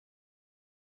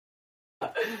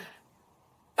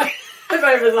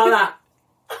moments like that.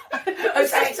 I'm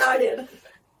so excited.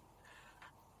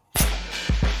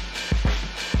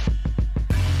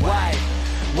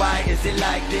 Why is it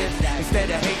like this? Instead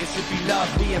of hate, it should be love,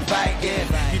 we invite it.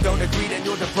 You don't agree, then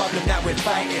you're the problem that we're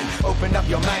fighting. Open up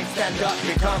your mind, stand up,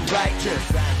 become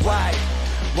righteous.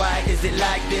 Why is it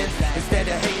like this? Instead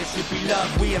of hate, it should be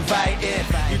love, we invite it.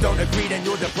 You don't agree, then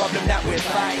you're the problem that we're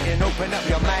fighting. Open up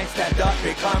your mind, stand up,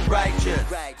 become righteous.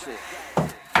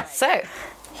 So,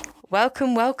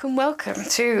 welcome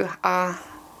to our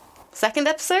second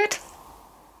episode.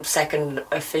 Second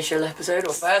official episode,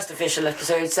 or first official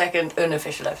episode, second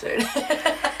unofficial episode.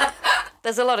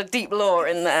 There's a lot of deep lore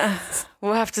in there.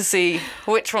 We'll have to see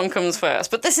which one comes first.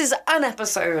 But this is an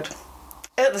episode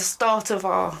at the start of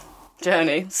our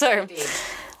journey. So,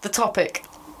 the topic,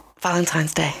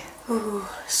 Valentine's Day. Ooh,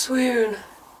 swoon.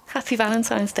 Happy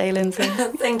Valentine's Day,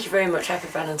 Lindzi. Thank you very much. Happy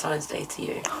Valentine's Day to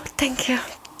you. Oh, thank you.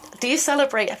 Do you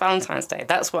celebrate Valentine's Day?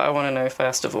 That's what I want to know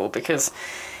first of all, because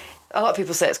a lot of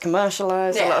people say it's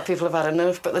commercialised, a lot of people have had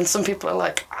enough, but then some people are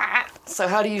like, ah. So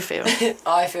how do you feel?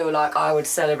 I feel like I would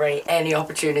celebrate any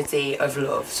opportunity of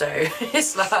love, so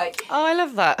it's like... Oh, I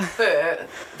love that. But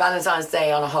Valentine's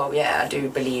Day on a whole, yeah, I do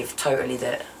believe totally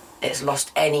that it's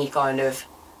lost any kind of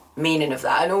meaning of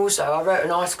that. And also, I wrote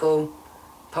an article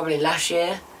probably last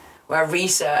year where I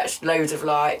researched loads of,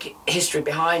 like, history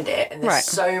behind it, and there's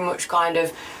so much kind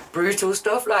of brutal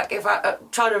stuff. Like, if I'm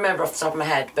trying to remember off the top of my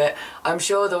head, but I'm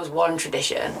sure there was one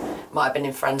tradition, might have been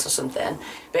in France or something,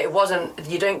 but it wasn't,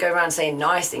 you don't go around saying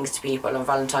nice things to people on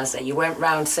Valentine's Day. You went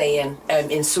round saying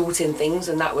insulting things,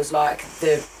 and that was like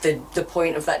the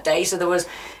point of that day. So there was...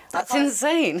 That's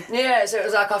insane. Yeah, so it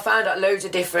was like I found out loads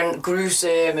of different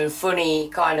gruesome and funny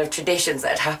kind of traditions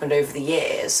that had happened over the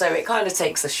years. So it kind of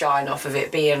takes the shine off of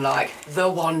it being like the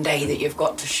one day that you've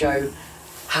got to show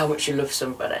how much you love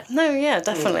somebody. No, yeah,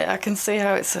 definitely. I can see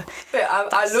how it's a... But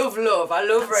I love love. I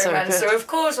love romance. So of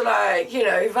course, like, you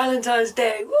know, Valentine's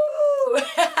Day, woo!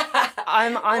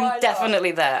 I'm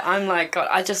definitely there. I'm like, God,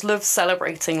 I just love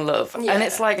celebrating love. Yeah. And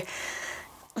it's like,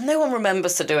 no one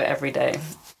remembers to do it every day.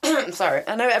 I'm sorry.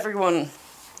 I know everyone...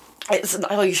 It's,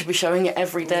 oh, you should be showing it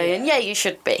every day, and yeah, you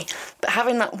should be. But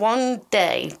having that one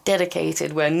day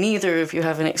dedicated where neither of you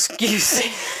have an excuse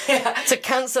to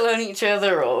cancel on each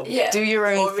other or do your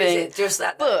own thing. Or is it just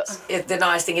that? But the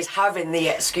nice thing is having the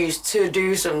excuse to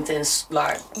do something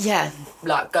like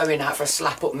going out for a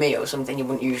slap-up meal, something you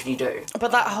wouldn't usually do.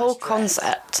 But that whole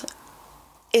concept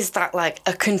is that like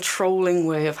a controlling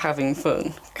way of having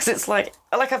fun, because it's like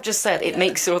I've just said, it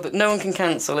makes sure that no one can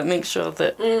cancel. It makes sure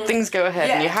that things go ahead,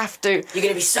 and you have to... You're going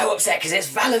to be so upset because it's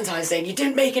Valentine's Day and you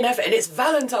didn't make an effort, and it's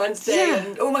Valentine's Day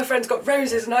and all my friends got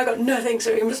roses and I got nothing,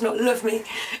 so you must not love me.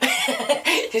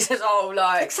 He says,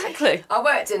 Exactly. I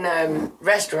worked in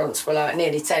restaurants for like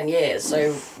nearly 10 years,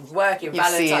 so working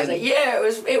Valentine's Day,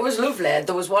 it was lovely.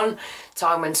 There was one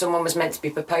time when someone was meant to be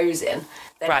proposing.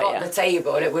 They got the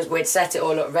table, and we'd set it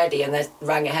all up ready, and they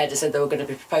rang ahead and said they were going to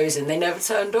be proposing. They never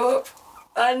turned up.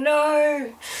 I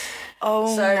know.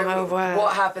 Oh, my word.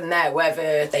 What happened there,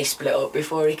 whether they split up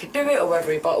before he could do it or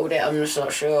whether he bottled it, I'm just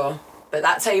not sure. But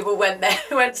that table went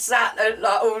there, sat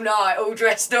like all night, all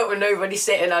dressed up, and nobody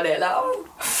sitting on it. Like,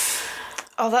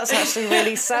 Oh, that's actually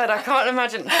really sad. I can't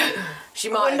imagine. She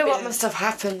might I wonder what must have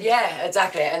happened. Yeah,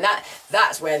 exactly. And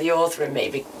that's where the author in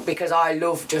me, because I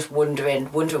love just wondering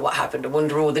what happened, and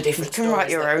wonder all the different stories. You can write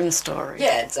your own story.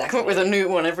 Yeah, exactly. Come up with a new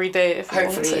one every day if you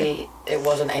Hopefully want to. It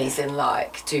wasn't anything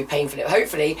like too painful.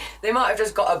 Hopefully they might have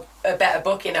just got a better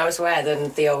booking elsewhere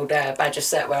than the old Badger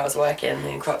set where I was working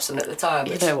in Cropston at the time.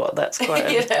 You know what, that's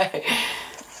quite... you know.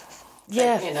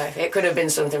 Yeah. But, you know, it could have been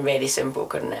something really simple,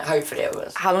 couldn't it? Hopefully it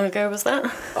was. How long ago was that?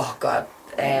 Oh, God.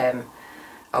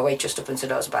 I waited just up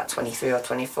until I was about 23 or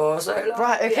 24, so... Like,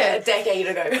 right, okay. Yeah, a decade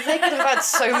ago. They could have had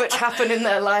so much happen in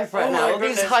their life right now. All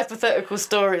these hypothetical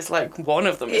stories, like, one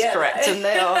of them is correct, and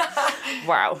they are...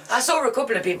 Wow. I saw a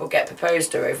couple of people get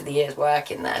proposed to over the years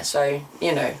working there, so,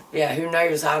 you know, who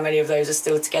knows how many of those are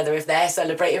still together, if they're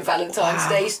celebrating Valentine's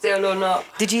Day still or not.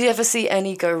 Did you ever see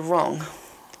any go wrong?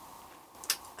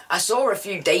 I saw a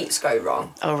few dates go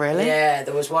wrong. Oh, really? Yeah,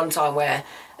 there was one time where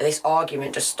this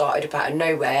argument just started up out of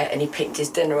nowhere, and he picked his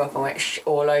dinner up and went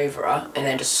all over her, and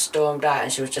then just stormed out,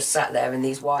 and she was just sat there in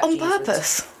these white jeans. On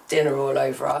purpose? With dinner all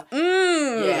over her.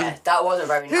 Yeah, that wasn't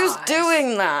very nice. Who's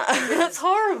doing that? That's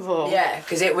horrible. Yeah,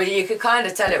 because you could kind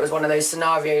of tell it was one of those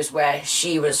scenarios where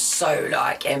she was so,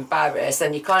 like, embarrassed,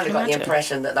 and you kind of got the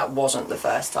impression that wasn't the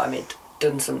first time he'd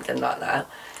done something like that.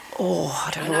 Oh,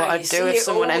 I don't know what I'd do if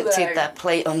someone emptied their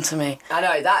plate onto me. I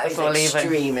know, that is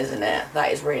extreme, isn't it?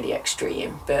 That is really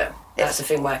extreme. But That's the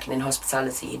thing, working in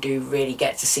hospitality, you do really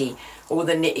get to see all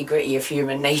the nitty-gritty of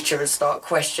human nature and start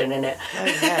questioning it. Oh,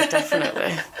 yeah,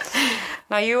 definitely.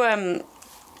 Now,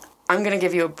 I'm going to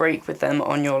give you a break with them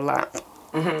on your lap.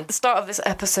 Mm-hmm. At the start of this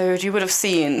episode, you would have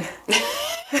seen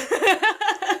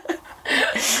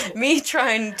me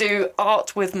try and do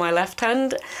art with my left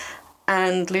hand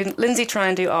and Lindzi try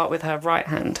and do art with her right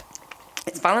hand.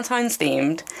 It's Valentine's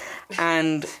themed,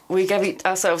 and we gave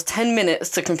ourselves 10 minutes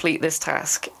to complete this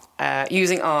task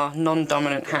using our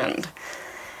non-dominant hand.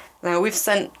 Now, we've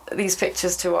sent these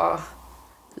pictures to our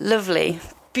lovely,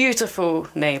 beautiful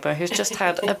neighbour who's just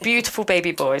had a beautiful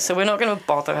baby boy, so we're not going to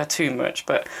bother her too much,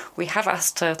 but we have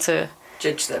asked her to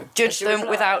judge them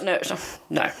without no.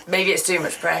 Maybe it's too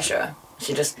much pressure.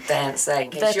 She just daren't say.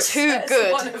 They're too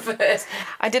good.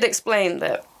 I did explain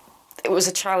that it was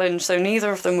a challenge, so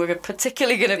neither of them were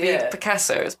particularly going to be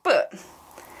Picassos, but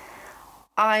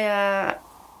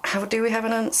do we have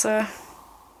an answer?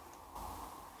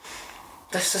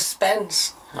 The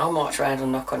suspense. I'll march around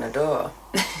and knock on a door.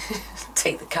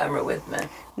 Take the camera with me.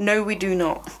 No, we do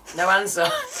not. No answer.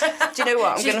 Do you know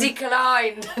what? She's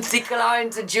declined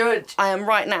to judge. I am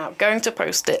right now going to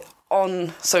post it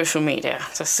on social media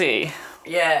to see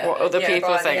what other people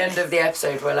think. At the end of the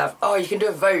episode, we'll have, you can do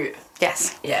a vote.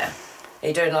 Yes. Yeah. Are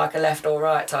you doing like a left or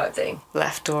right type thing?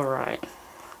 Left or right.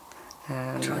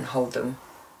 Try and hold them.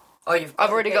 I've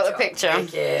already got the picture.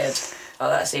 Wicked. Oh,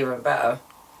 that's even better.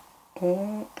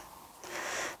 Oh.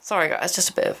 Sorry, guys, just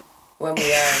a bit of... When we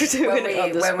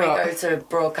go to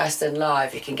broadcasting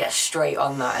live, you can get straight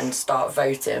on that and start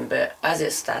voting, but as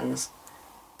it stands,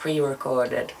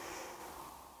 pre-recorded.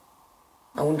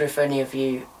 I wonder if any of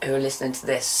you who are listening to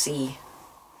this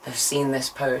have seen this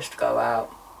post go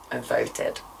out and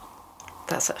voted.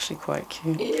 That's actually quite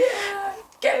cute. Yeah,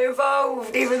 get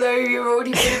involved, even though you've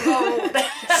already been involved.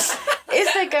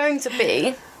 Is there going to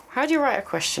be... How do you write a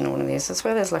question on one of these? That's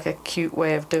where there's like a cute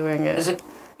way of doing it.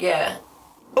 Yeah.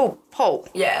 Oh, poll.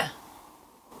 Yeah.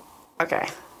 Okay.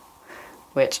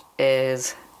 Which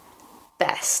is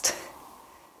best.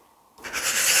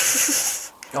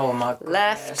 Oh my god.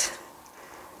 Left.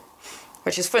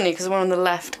 Which is funny because the one on the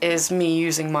left is me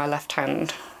using my left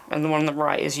hand, and the one on the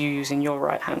right is you using your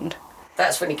right hand.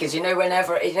 That's funny because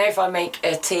if I make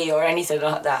a tea or anything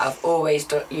like that, I've always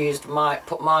put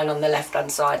mine on the left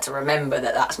hand side to remember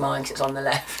that that's mine because it's on the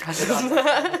left.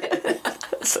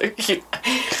 That's so cute.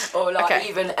 Or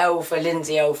even L for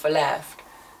Lindzi, L for left,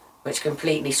 which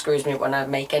completely screws me up when I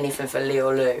make anything for Lee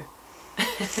or Lou.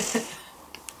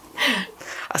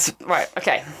 Right,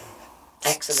 okay.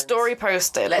 Excellent. Story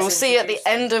posted. We'll see at the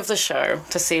end of the show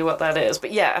to see what that is.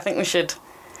 But yeah, I think we should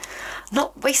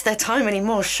not waste their time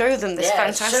anymore. Show them this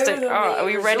fantastic art. Are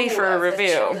we ready for a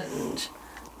reveal?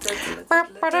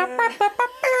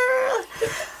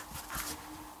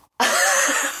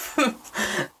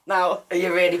 Now, are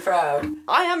you really proud?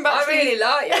 I am. I really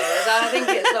like yours. I think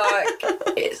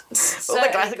it's all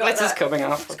the glitter's coming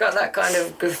off. It's got that kind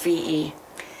of graffiti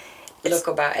look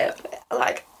about it.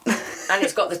 And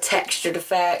it's got the textured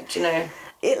effect, you know.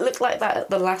 It looked like that at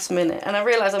the last minute, and I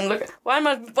realised I'm looking. Why am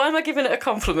I giving it a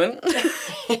compliment?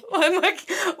 why am I?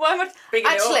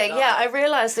 Actually, I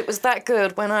realised it was that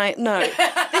good when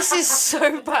this is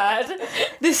so bad.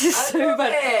 This is so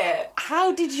bad.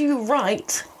 How did you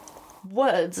write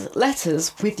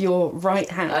letters with your right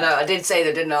hand? I know. I did say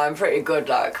that, didn't I? I'm pretty good,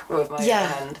 with my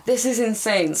hand. This is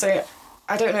insane. So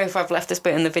I don't know if I've left this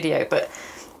bit in the video, but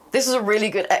this is a really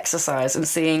good exercise in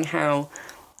seeing how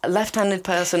a left-handed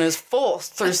person is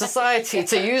forced through society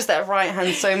to use their right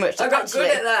hand so much. I got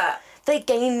good at that. They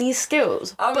gain these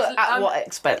skills, but at what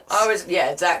expense?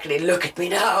 Exactly. Look at me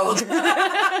now.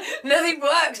 Nothing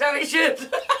works how it should.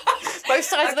 Both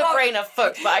sides of the brain are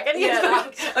fucked, but I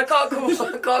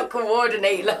can't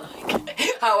coordinate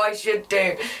how I should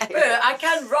do. But I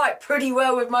can write pretty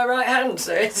well with my right hand,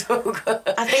 so it's all good.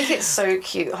 I think it's so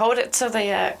cute. Hold it to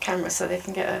the camera so they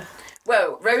can get a...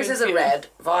 Well, roses are red,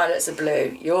 violets are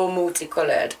blue, you're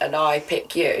multicoloured, and I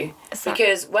pick you.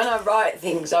 Because when I write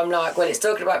things, I'm like, well, it's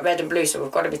talking about red and blue, so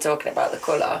we've got to be talking about the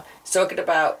colour. It's talking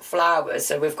about flowers,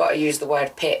 so we've got to use the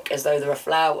word pick as though they're a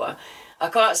flower. I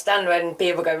can't stand when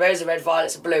people go, roses are red,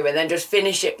 violets are blue, and then just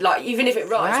finish it, even if it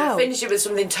rhymes, we'll finish it with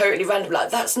something totally random,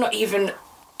 that's not even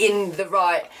in the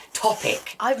right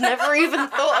topic. I've never even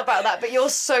thought about that, but you're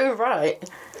so right.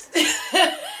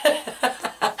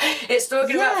 It's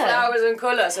talking about flowers and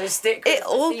colour, so stick with it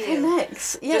all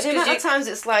connects. Yeah, the amount of times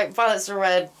it's like violets are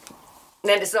red,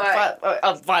 then it's like...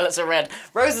 violets are red.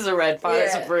 Roses are red,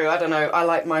 violets are blue. I don't know. I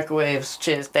like microwaves.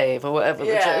 Cheers, Dave, or whatever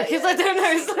the joke is. I don't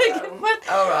know. It's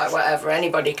like... All right, whatever.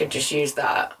 Anybody could just use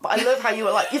that. But I love how you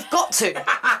were like, you've got to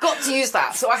use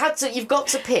that. So I had to, you've got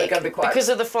to pick because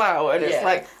of the flower. And it's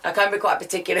like... I can be quite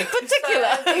particular.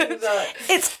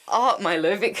 It's art, my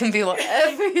love. It can be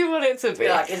whatever you want it to be.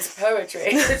 Like, it's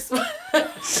poetry.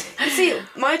 You see,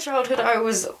 my childhood, I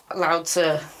was allowed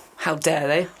to... How dare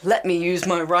they? Let me use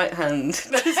my right hand.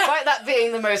 Despite that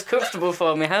being the most comfortable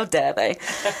for me, how dare they?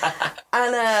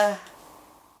 And,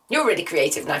 You're really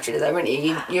creative naturally though, weren't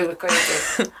you? You were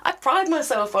creative. I pride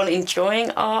myself on enjoying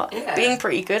art, being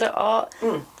pretty good at art.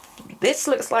 This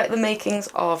looks like the makings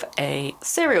of a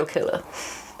serial killer.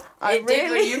 When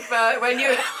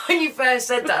you first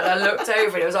said that, I looked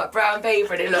over and it was like brown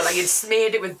paper and it looked like you'd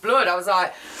smeared it with blood. I was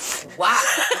like, wow.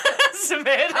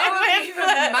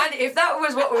 If that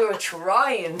was what we were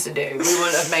trying to do, we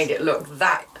wouldn't have made it look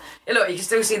that. Look, you can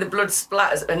still see the blood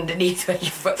splatters underneath where you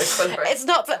put the colour. It's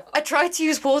not, but I tried to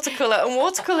use watercolour, and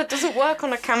watercolour doesn't work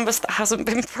on a canvas that hasn't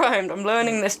been primed. I'm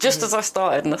learning this just as I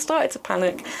started, and I started to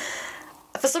panic.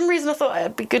 For some reason, I thought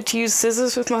it'd be good to use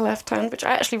scissors with my left hand, which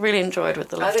I actually really enjoyed with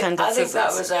the left-handed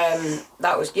scissors. I think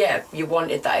that was you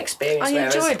wanted that experience. I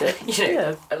enjoyed it. You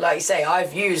know, like you say,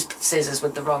 I've used scissors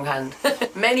with the wrong hand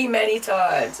many, many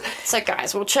times. So,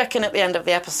 guys, we'll check in at the end of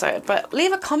the episode, but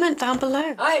leave a comment down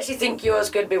below. I actually think yours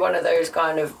could be one of those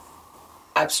kind of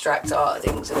abstract art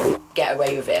things and get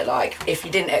away with it. Like, if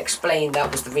you didn't explain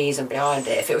that was the reason behind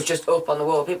it, if it was just up on the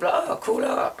wall, people are like, oh, cool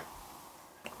art.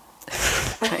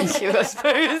 Thank you, I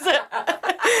suppose.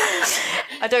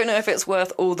 I don't know if it's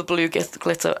worth all the blue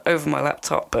glitter over my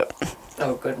laptop, but...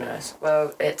 Oh, goodness.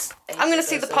 Well, it's... I'm going to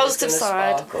see the positive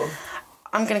side. Sparkle.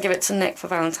 I'm going to give it to Nick for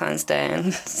Valentine's Day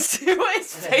and see what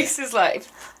his face is like.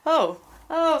 Oh,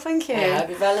 thank you. Yeah,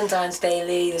 happy Valentine's Day,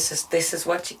 Lee. This is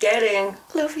what you're getting.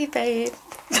 Love you, babe.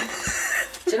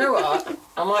 Do you know what?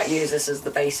 I might use this as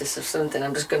the basis of something.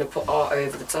 I'm just going to put art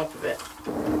over the top of it.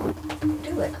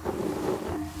 Do it.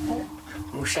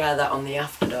 We'll share that on the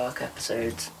After Dark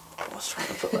episodes. I was trying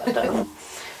to put that down.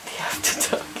 The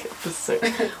After Dark episode,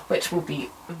 which will be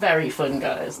very fun,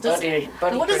 guys. What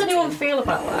does anyone feel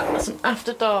about that? That's an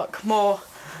After Dark, more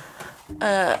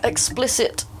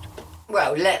explicit.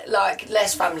 Well,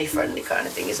 less family friendly kind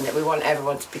of thing, isn't it? We want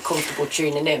everyone to be comfortable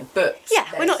tuning in, but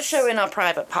we're not showing our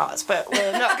private parts, but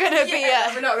we're not going to be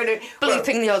we're not going to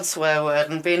bleeping the odd swear word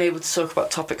and being able to talk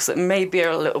about topics that maybe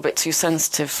are a little bit too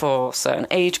sensitive for certain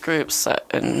age groups,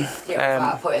 certain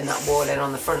without putting that warning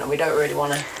on the front, and we don't really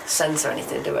want to censor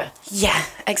anything, do we? Yeah,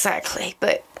 exactly.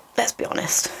 But let's be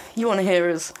honest, you want to hear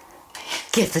us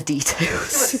give the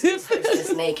details.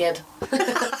 It's naked.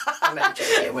 I'm only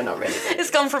joking, we're not really. It's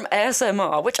gone from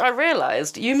ASMR, which I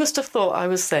realised you must have thought I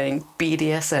was saying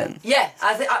BDSM. Yeah,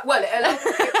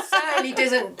 it certainly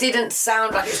didn't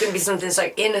sound like it was going to be something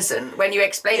so innocent. When you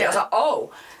explained it, I was like,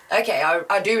 oh, okay,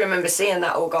 I do remember seeing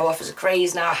that all go off as a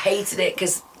craze now. I hated it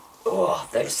because,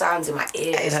 those sounds in my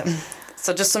ears.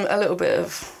 So just a little bit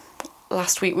of...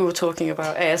 Last week we were talking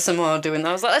about ASMR doing that.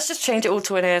 I was like, let's just change it all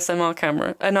to an ASMR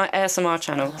camera, an ASMR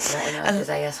channel. What on earth is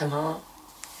ASMR?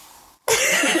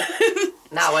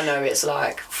 Now I know it's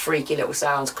like freaky little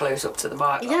sounds close up to the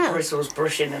mic, like bristles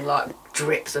brushing and like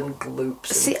drips and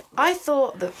gloops. See, I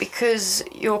thought that because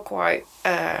you're quite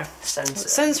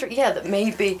sensory, that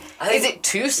maybe is it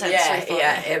too sensory?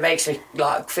 Yeah, it makes me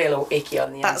like feel all icky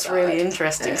on the inside. That's really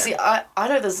interesting. Yeah. See, I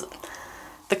know there's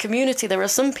the community. There are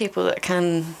some people that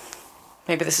can.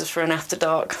 Maybe this is for an After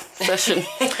Dark session.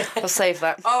 I'll save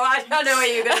that. Oh, I know where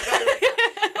you're going to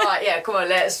go. Right, yeah, come on,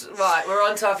 we're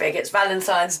on topic. It's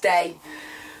Valentine's Day.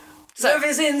 Love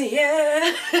is in the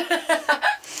air.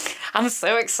 I'm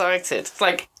so excited. It's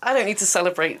like, I don't need to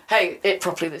celebrate it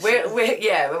properly this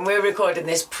year. When we're recording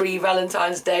this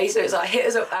pre-Valentine's Day, so it's like, hit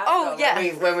us up after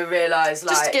when we realise,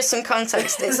 like... Just to give some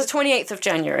context, it's the 28th of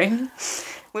January.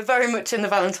 We're very much in the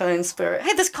Valentine's spirit.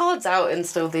 Hey, there's cards out and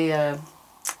still the...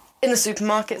 in the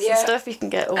supermarkets and stuff, you can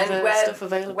get all the stuff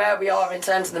available. Where we are in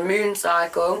terms of the moon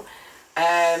cycle,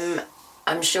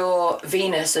 I'm sure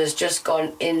Venus has just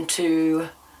gone into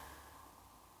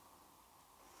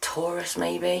Taurus,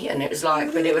 maybe, and it was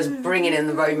like, but it was bringing in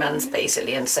the romance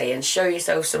basically and saying, show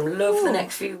yourself some love the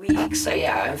next few weeks. So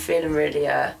yeah, I'm feeling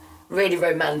really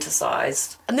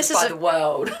romanticised by the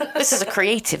world. This is a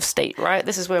creative state, right?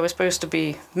 This is where we're supposed to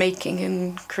be making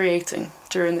and creating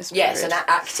during this period. Yes, an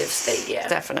active state, yeah.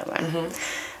 Definitely. Mm-hmm.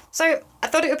 So I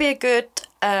thought it would be a good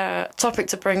topic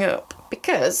to bring up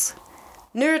because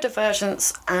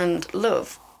neurodivergence and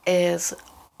love is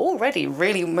already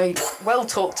really well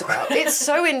talked about. It's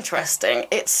so interesting.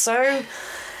 It's so...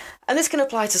 And this can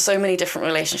apply to so many different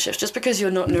relationships. Just because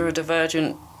you're not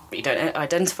neurodivergent, you don't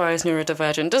identify as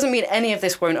neurodivergent, doesn't mean any of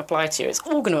this won't apply to you. It's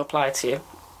all going to apply to you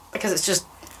because it's just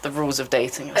the rules of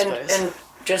dating, I suppose. And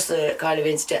just to kind of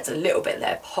interject a little bit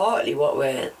there, partly what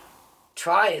we're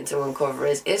trying to uncover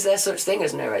is there such thing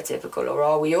as neurotypical, or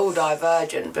are we all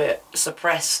divergent but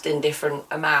suppressed in different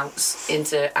amounts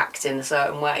into acting a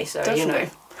certain way? So, Definitely.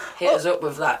 Hit us up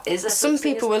with that. Is there some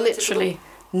people were literally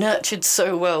nurtured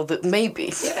so well that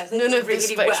maybe none of this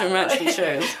spectrum actually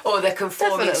shows. Or they're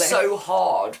conforming so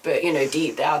hard, but,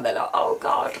 deep down they're like, oh,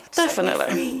 God.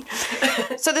 Definitely.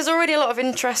 So there's already a lot of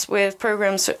interest with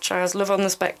programmes such as Love on the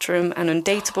Spectrum and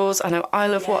Undateables. I know I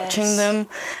love watching them.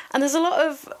 And there's a lot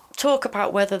of talk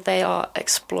about whether they are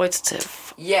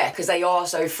exploitative. Yeah, because they are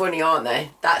so funny, aren't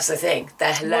they? That's the thing.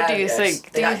 They're hilarious. What do you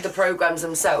think? The programmes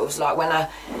themselves, like when I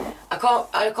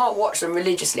can't watch them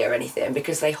religiously or anything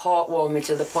because they heartwarm me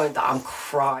to the point that I'm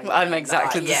crying. I'm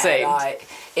exactly the same. Like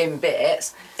in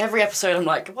bits. Every episode I'm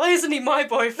like, why isn't he my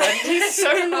boyfriend? He's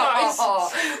so nice.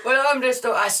 Well, I'm just,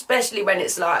 especially when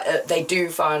it's like they do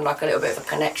find like a little bit of a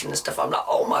connection and stuff. I'm like,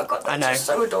 oh my God, that's just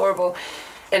so adorable.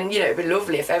 And, it'd be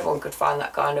lovely if everyone could find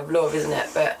that kind of love, isn't it?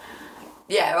 But,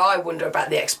 yeah, I wonder about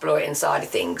the exploiting side of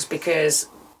things because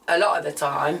a lot of the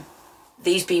time,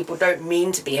 these people don't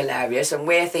mean to be hilarious and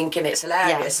we're thinking it's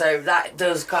hilarious. Yeah. So that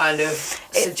does kind of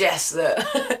suggest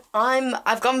that...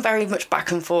 I've gone very much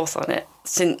back and forth on it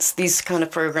since these kind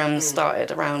of programmes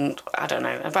started around, I don't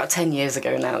know, about 10 years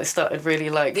ago now. They started really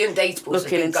like... The Undateables have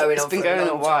been going on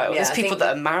for a while. Yeah, there's people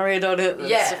that are married on it.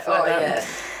 Yeah, stuff like that. Yeah.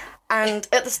 And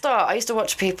at the start, I used to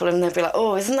watch people and they'd be like,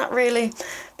 oh, isn't that really...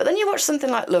 But then you watch something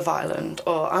like Love Island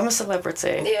or I'm a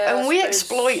Celebrity. Yeah, and we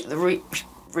exploit the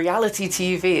reality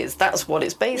TV. That's what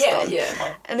it's based on.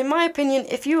 Yeah. And in my opinion,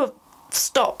 if you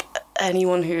stop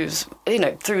anyone who's,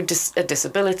 through a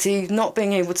disability, not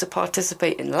being able to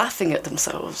participate in laughing at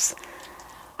themselves,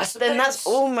 then that's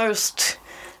almost...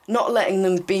 not letting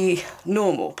them be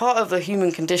normal. Part of the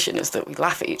human condition is that we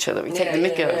laugh at each other, we take the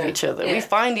mick out of each other, we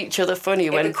find each other funny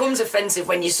when... It becomes offensive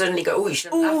when you suddenly go, oh, you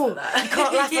shouldn't laugh at that. You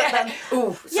can't laugh at them.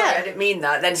 Oh, sorry, I didn't mean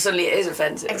that. Then suddenly it is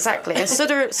offensive. Exactly, and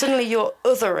suddenly you're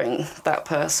othering that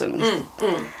person.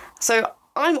 So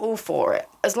I'm all for it,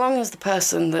 as long as the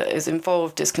person that is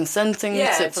involved is consenting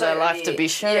for their life to be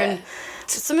shown. Yeah.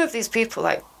 So some of these people,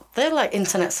 they're like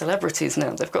internet celebrities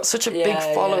now. They've got such a big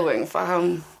following for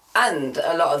how... And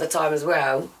a lot of the time as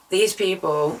well, these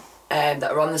people that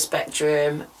are on the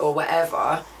spectrum or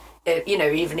whatever,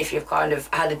 even if you've kind of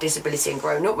had a disability and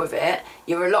grown up with it,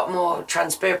 you're a lot more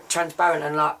transparent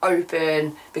and like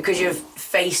open because you've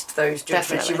faced those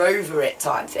judgments, you're over it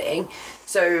type thing.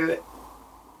 So,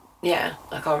 yeah,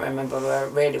 I can't remember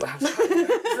really what I was talking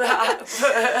about.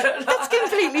 That's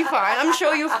completely fine. I'm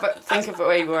sure you'll think of it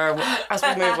where you were as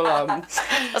we move along.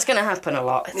 That's going to happen a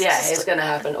lot. It's going to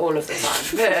happen all of the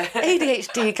time.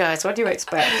 ADHD, guys, what do you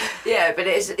expect? Yeah, but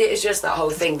it's just that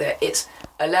whole thing that it's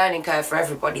a learning curve for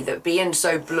everybody, that being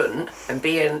so blunt and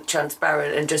being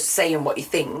transparent and just saying what you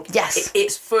think,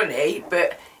 it's funny,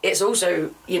 but... It's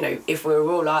also, if we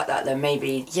were all like that, then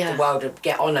maybe the world would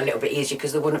get on a little bit easier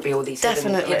because there wouldn't be all these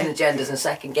hidden agendas and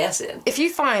second guessing. If you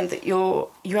find that you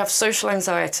have social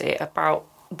anxiety about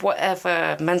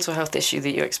whatever mental health issue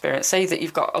that you experience, say that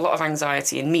you've got a lot of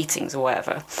anxiety in meetings or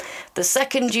whatever, the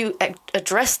second you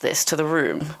address this to the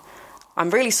room, I'm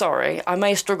really sorry, I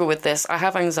may struggle with this, I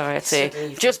have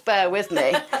anxiety, just bear with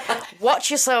me.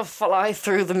 Watch yourself fly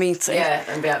through the meeting. Yeah,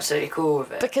 and be absolutely cool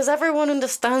with it. Because everyone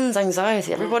understands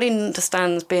anxiety, everybody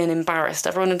understands being embarrassed,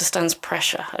 everyone understands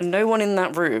pressure, and no one in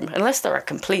that room, unless they're a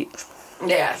complete...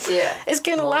 is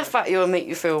going to laugh at you and make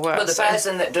you feel worse. But the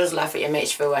person that does laugh at you and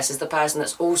makes you feel worse is the person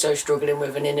that's also struggling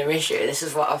with an inner issue. This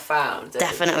is what I've found.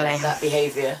 Definitely. That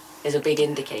behaviour is a big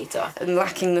indicator. And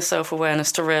lacking the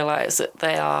self-awareness to realise that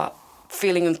they are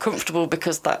feeling uncomfortable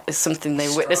because that is something they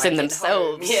witness in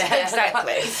themselves. Home. Yeah,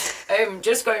 exactly.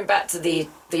 Just going back to the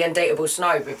undateable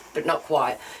snow, but not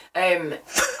quite. I'm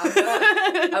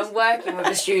working with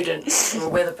a student,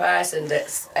 with a person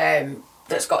that's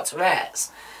got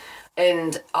Tourette's,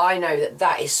 and I know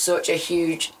that is such a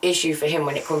huge issue for him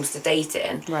when it comes to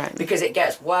dating, right? Because it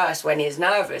gets worse when he's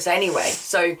nervous anyway.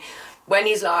 So when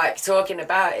he's like talking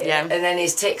about it, and then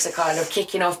his tics are kind of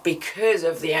kicking off because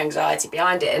of the anxiety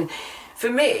behind it. And for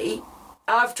me,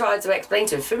 I've tried to explain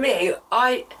to him, for me,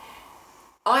 I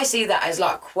see that as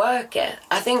like quirky.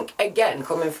 I think, again,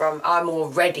 coming from, I'm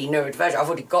already neurodivergent, I've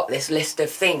already got this list of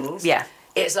things. Yeah.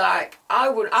 it's like,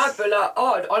 I'd be like,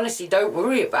 oh, honestly, don't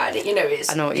worry about it. You know, it's...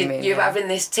 I know what you mean, You're yeah. having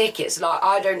this tick. It's like,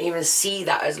 I don't even see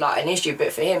that as like an issue,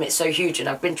 but for him, it's so huge. And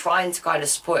I've been trying to kind of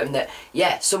support him that,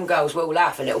 yeah, some girls will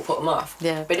laugh and it'll put them off.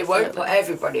 Yeah, but it won't put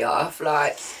everybody off.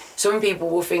 Like, some people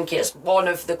will think it's one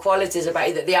of the qualities about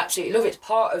you that they absolutely love. It's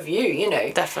part of you, you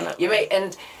know. Definitely.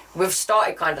 And we've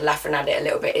started kind of laughing at it a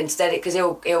little bit instead, because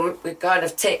he'll kind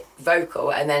of tick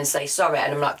vocal and then say sorry,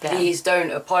 and I'm like, please don't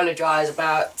apologise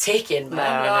about ticking,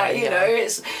 man. You know,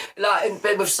 it's like,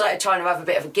 but we've started trying to have a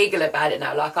bit of a giggle about it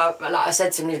now. Like I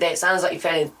said to him the other day, it sounds like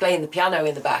you're playing the piano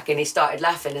in the back, and he started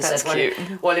laughing and That's said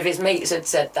cute. one of his mates had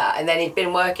said that, and then he'd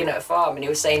been working at a farm and he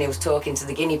was saying he was talking to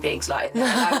the guinea pigs like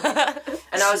that.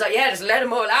 And I was like, yeah, just let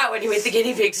them all out when you're with the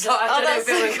guinea pigs. Like, I don't know if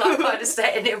it was like kind of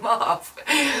setting him off.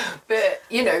 But,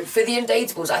 you know, for the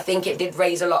Undateables, I think it did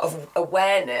raise a lot of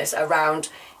awareness around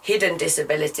hidden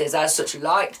disabilities as such,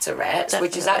 like Tourette's,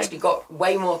 which has actually got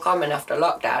way more common after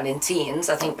lockdown in teens,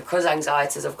 I think, because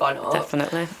anxieties have gone up.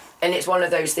 Definitely. And it's one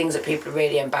of those things that people are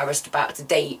really embarrassed about to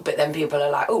date, but then people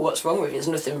are like, oh, what's wrong with you?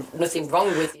 There's nothing wrong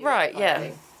with you. Right,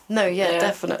 yeah. No, yeah,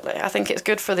 definitely. I think it's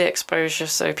good for the exposure,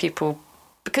 so people...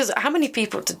 Because how many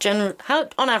people,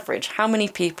 on average, how many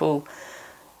people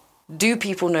do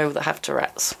people know that have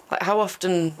Tourette's? Like, how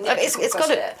often? Yeah, it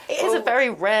is a very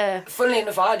rare... Funnily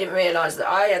enough, I didn't realise that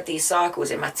I had these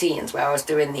cycles in my teens where I was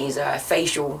doing these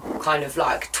facial kind of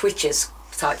like twitches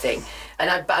type thing. And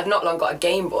I'd not long got a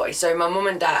Game Boy, so my mum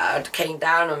and dad came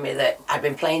down on me that I'd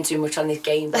been playing too much on this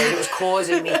Game Boy. It was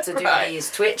causing me to do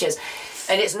these twitches.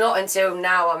 And it's not until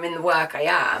now I'm in the work I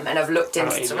am and I've looked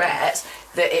into Tourette's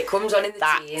that it comes on in the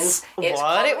teens.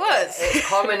 It's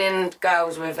common in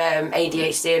girls with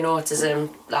ADHD and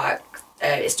autism. Like,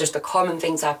 it's just a common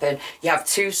thing to happen. You have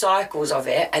 2 cycles of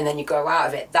it and then you go out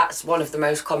of it. That's one of the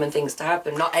most common things to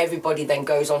happen. Not everybody then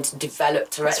goes on to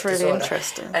develop Tourette's disorder. That's really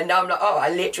interesting. And now I'm like, oh, I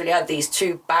literally had these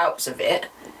 2 bouts of it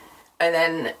and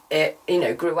then it, you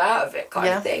know, grew out of it kind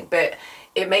of thing. But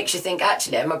it makes you think,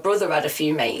 actually, and my brother had a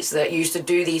few mates that used to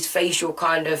do these facial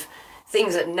kind of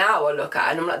things that now I look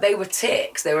at and I'm like, they were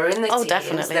tics, they were in the teens,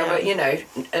 definitely, they were, you know,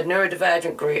 a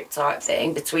neurodivergent group type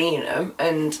thing between them,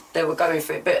 and they were going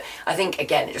through it. But I think,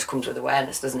 again, it just comes with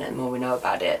awareness, doesn't it? The more we know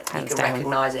about it, you can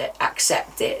recognise it,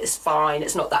 accept it, it's fine,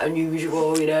 it's not that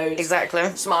unusual, you know. Exactly.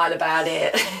 Smile about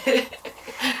it.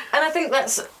 And I think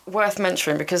that's worth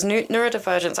mentioning, because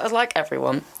neurodivergence, as like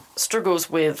everyone, struggles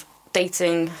with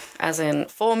dating, as in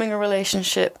forming a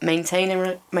relationship, maintaining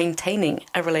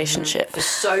a relationship. For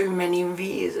so many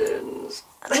reasons.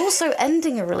 And also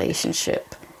ending a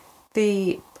relationship.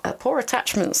 The poor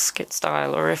attachment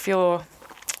style, or if you're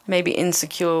maybe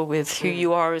insecure with who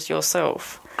you are as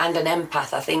yourself. And an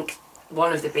empath. I think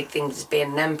one of the big things is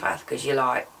being an empath, because you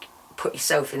like put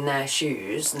yourself in their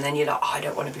shoes and then you're like, oh, I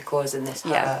don't want to be causing this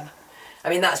hurt. I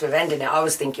mean, that's with ending it. I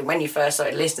was thinking, when you first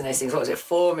started listing those things, what was it?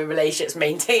 Forming relationships,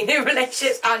 maintaining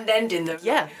relationships, and ending them.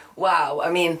 Yeah. Wow.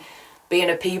 I mean, being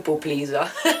a people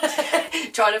pleaser.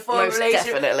 Trying to form a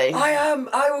relationship. Definitely.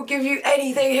 I will give you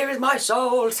anything. Here is my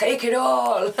soul. Take it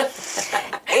all.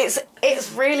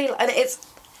 It's really... And it's...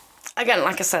 Again,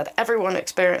 like I said, everyone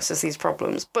experiences these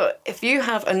problems. But if you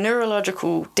have a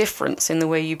neurological difference in the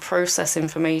way you process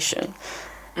information,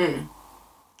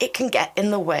 it can get in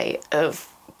the way of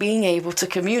being able to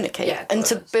communicate and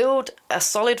to build a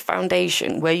solid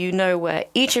foundation where you know where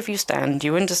each of you stand,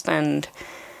 you understand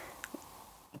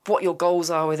what your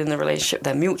goals are within the relationship,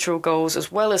 their mutual goals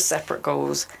as well as separate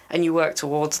goals, and you work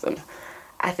towards them.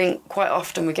 I think quite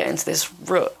often we get into this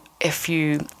rut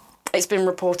it's been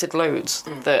reported loads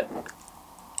that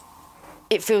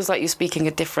it feels like you're speaking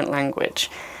a different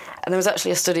language. And there was actually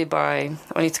a study by...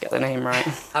 I need to get the name right.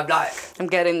 I'm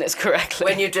getting this correctly.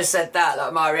 When you just said that,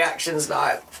 like, my reaction's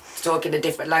like talking a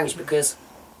different language, because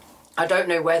I don't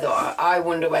know whether... I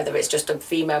wonder whether it's just a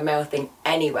female-male thing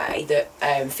anyway,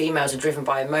 that females are driven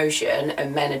by emotion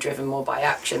and men are driven more by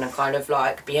action and kind of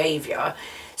like behaviour.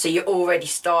 So you're already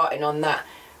starting on that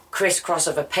crisscross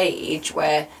of a page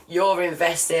where you're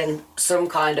investing some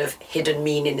kind of hidden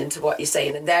meaning into what you're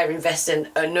saying and they're investing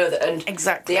another, and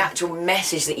the actual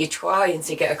message that you're trying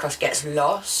to get across gets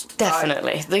lost.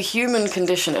 Definitely. The human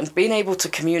condition and being able to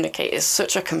communicate is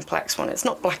such a complex one. It's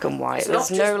not black and white.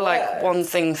 There's no like one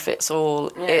thing fits all.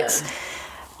 It's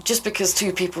just because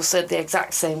 2 people said the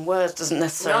exact same words doesn't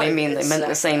necessarily mean they meant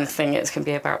the same thing. It can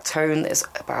be about tone, it's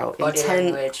about body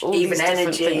intent, language, all even these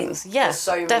energy. different things. Yeah, there's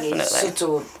so definitely. many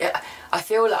subtle... I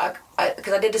feel like...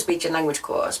 Because I did a speech and language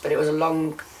course, but it was a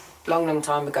long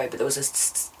time ago, but there was a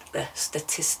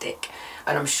statistic,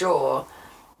 and I'm sure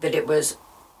that it was...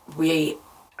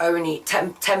 only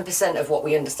 10% of what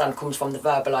we understand comes from the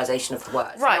verbalisation of the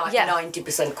words. Right, yeah.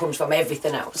 90% comes from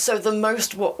everything else. So the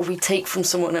most what we take from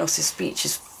someone else's speech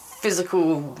is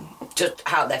physical... Just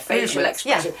how their facial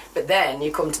expression. Yeah. But then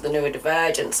you come to the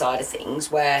neurodivergent side of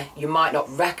things where you might not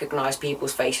recognise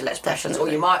people's facial expressions.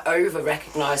 Definitely. Or you might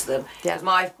over-recognise them. Yeah.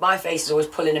 'Cause my face is always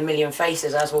pulling a million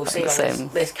faces, as we'll see on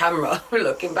this camera.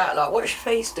 Looking back like, what's your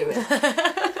face doing?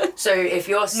 So if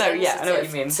you're sensitive I know what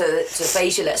you mean. to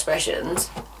facial expressions,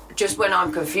 just when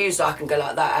I'm confused I can go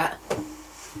like that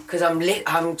because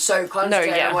I'm so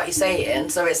concentrating on what you're saying,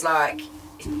 so it's like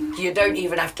you don't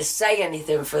even have to say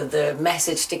anything for the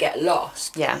message to get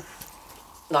lost. Yeah.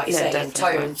 Like you're saying,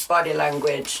 definitely. tone, body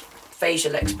language,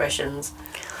 facial expressions.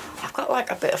 I've got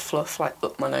like a bit of fluff like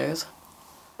up my nose.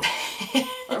 I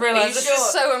realise this sure?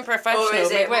 is so unprofessional. Or is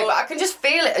it Wait, more- but I can just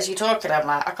feel it as you're talking. I'm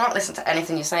like, I can't listen to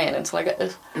anything you're saying until I get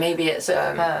this. Maybe it's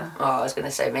I was going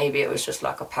to say maybe it was just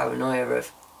like a paranoia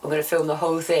of I'm going to film the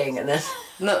whole thing and then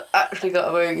Not actually got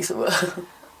a bogey somewhere.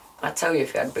 I'd tell you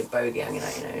if you had a big bogey hanging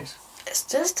out your nose. It's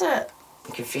just a...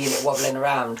 You can feel it wobbling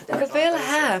around. I can feel the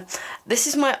hair.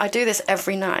 I do this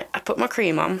every night. I put my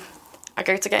cream on, I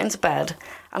go to get into bed,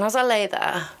 and as I lay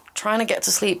there, trying to get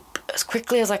to sleep as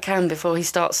quickly as I can before he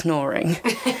starts snoring,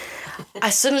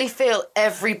 I suddenly feel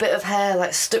every bit of hair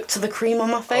like stuck to the cream on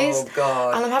my face. Oh,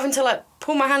 God. And I'm having to like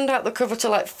pull my hand out the cover to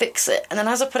like fix it, and then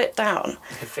as I put it down,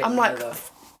 I'm like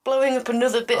blowing up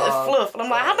another bit of fluff, and I'm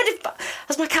like,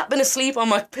 has my cat been asleep on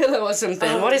my pillow or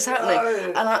something? What is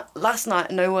happening? And last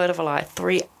night, no word of a lie,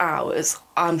 3 hours,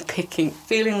 I'm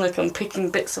feeling like I'm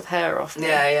picking bits of hair off me.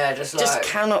 Yeah, just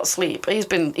Cannot sleep.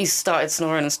 He's started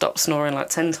snoring and stopped snoring like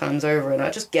 10 times over, and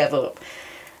I just gave up.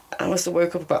 I must have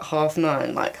woke up about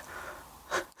 9:30, like,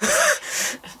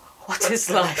 what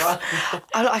is life?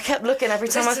 I kept looking every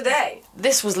time. Today?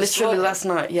 This was literally last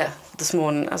night, this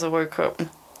morning as I woke up.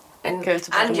 And Going to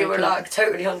bed and you were waking up. like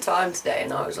totally on time today,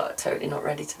 and I was like totally not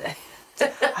ready today. I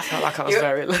felt like I was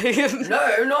very late.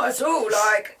 No, not at all.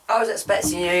 Like I was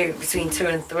expecting you between 2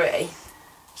 and 3.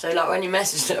 So like when you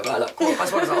messaged it about like 1:15, I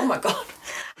was like, oh my god,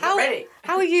 I'm ready.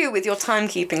 How are you with your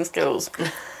timekeeping skills?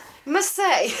 Must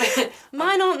say,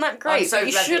 mine aren't that great. I'm so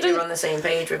but glad that you're on the same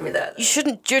page with me there. You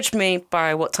shouldn't judge me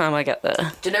by what time I get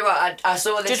there. Do you know what? I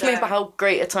saw this. Judge me by how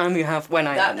great a time you have when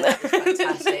I am there. That's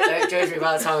fantastic. Don't judge me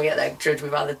by the time we get there. Judge me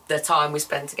by the time we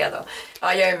spend together.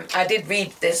 I did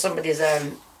read somebody's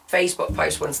Facebook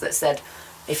post once that said,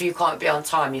 if you can't be on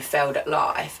time, you failed at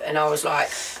life. And I was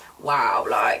like, wow,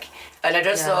 like... And I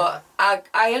just thought,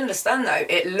 I understand though,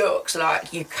 it looks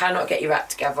like you cannot get your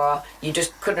act together, you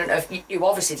just couldn't have, you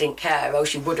obviously didn't care, or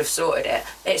else you would have sorted it.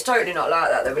 It's totally not like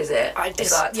that though, is it?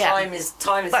 It's like, time is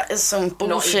that is some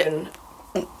bullshit. Not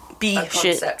even a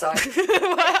concept.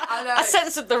 I know. I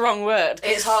censored the wrong word.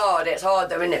 It's hard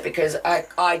though, isn't it? Because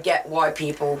I get why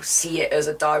people see it as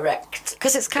a direct...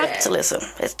 Because it's capitalism.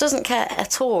 It doesn't care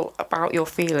at all about your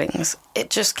feelings. It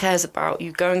just cares about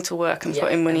you going to work and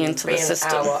putting money into the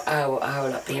system. Hour,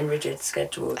 like being rigid,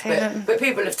 scheduled. But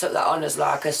people have took that on as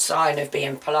like a sign of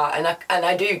being polite, and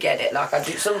I do get it. Like I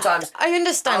do sometimes. I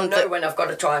understand. I know when I've got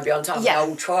to try and be on time. Yeah. I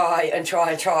will try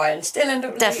and still end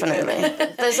up. Definitely.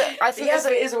 I think the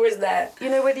effort is always there. You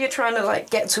know, whether you're trying to like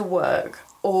get to work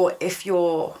or if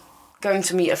you're going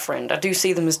to meet a friend, I do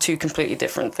see them as two completely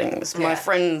different things. Yeah. My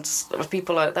friends,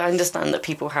 people I understand that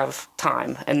people have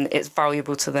time and it's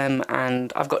valuable to them,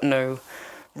 and I've got no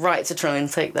right to try and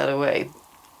take that away.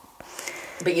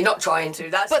 But you're not trying to.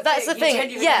 That's the thing. You're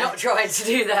genuinely not trying to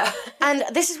do that. And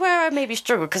this is where I maybe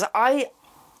struggle, because I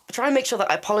try and make sure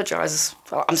that I apologise.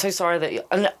 I'm so sorry that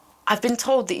and I've been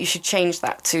told that you should change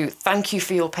that to thank you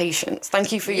for your patience.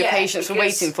 Thank you for your patience for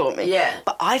waiting for me. Yeah.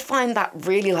 But I find that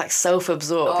really like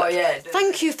self-absorbed. Oh, yeah.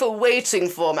 Thank you for waiting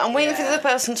for me. I'm waiting for the other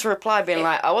person to reply being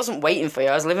like, I wasn't waiting for you,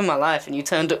 I was living my life and you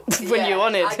turned up when you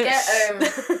wanted.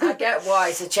 I get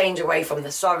why to change away from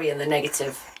the sorry and the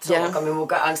negative talk. I mean, we'll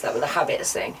get onto that with the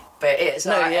habits thing. But it's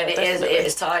it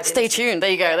is tied. Stay tuned. There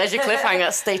you go. There's your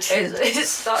cliffhanger. Stay tuned.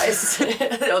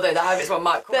 Although the habits one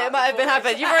might come. It might have been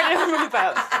habit. You've already known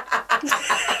about.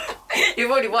 You've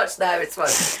already watched the habits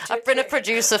one. I've been a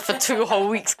producer for 2 whole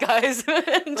weeks, guys.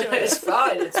 It's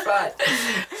fine.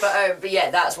 But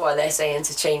yeah, that's why they're saying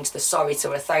to change the sorry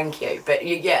to a thank you. But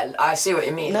I see what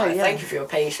you mean. Thank you for your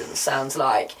patience sounds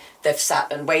like they've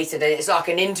sat and waited, and it's like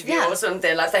an interview or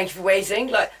something. Like, thank you for waiting.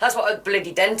 Like, that's what a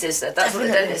bloody dentist said. That's what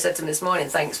the dentist said to me this morning.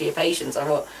 Thanks for your patience. I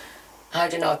thought, How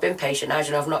do you know I've been patient? How do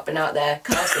you know I've not been out there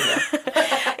cursing you?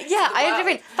 Yeah, I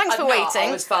mean, thanks for waiting.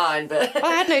 I was fine, but... Well,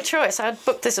 I had no choice. I had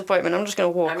booked this appointment. I'm just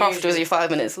going to walk off because you're 5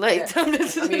 minutes late. Yeah.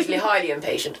 I'm usually highly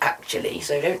impatient, actually,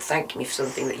 so don't thank me for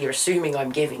something that you're assuming I'm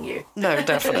giving you. No,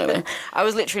 definitely. I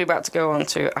was literally about to go on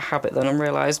to a habit then and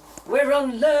realise... We're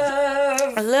on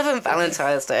love! Love and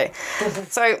Valentine's Day.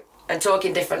 So... And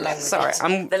talking different languages.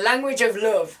 Sorry, The language of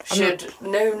love should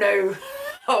no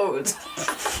hold.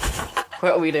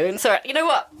 What are we doing? Sorry, you know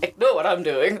what? Ignore what I'm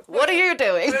doing. What are you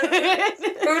doing?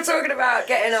 We were talking about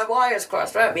getting our wires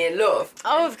crossed, weren't we, in love?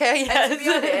 Oh, okay, yes. And to be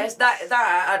honest,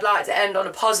 that I'd like to end on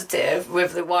a positive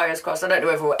with the wires crossed. I don't know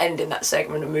whether we're ending that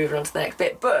segment and moving on to the next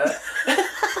bit, but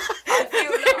I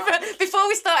feel like... Before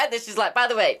we started this, she's like, by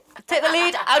the way, take the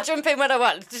lead, I'll jump in when I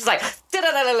want. She's like,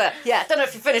 da-da-da-da-da. Yeah, don't know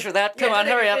if you're finished with that. Come on,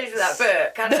 hurry up. With that,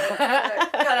 but can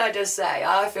I just say,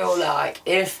 I feel like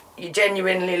if you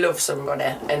genuinely love somebody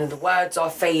and the words are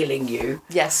failing you,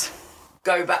 yes,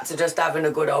 go back to just having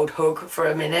a good old hug for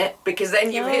a minute, because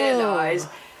then you realise,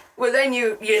 well, then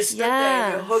you stood there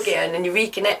and you're hugging and you're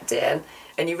reconnecting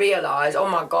and you realise, oh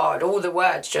my God, all the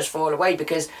words just fall away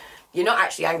because you're not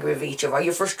actually angry with each other.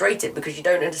 You're frustrated because you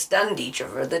don't understand each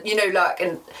other. That, you know, like,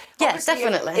 and yeah,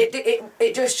 definitely.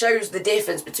 It just shows the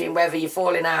difference between whether you're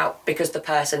falling out because the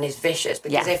person is vicious.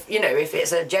 Because if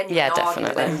it's a genuine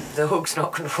argument, then the hug's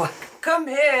not going to work. Come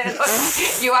here,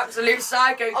 you absolute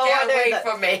psycho! Get away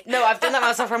from me. No, I've done that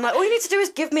myself. I'm like, all you need to do is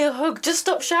give me a hug. Just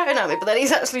stop shouting at me. But then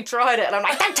he's actually tried it, and I'm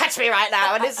like, don't touch me right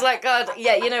now. And it's like, God,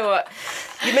 yeah, you know what?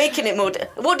 You're making it more.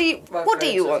 What do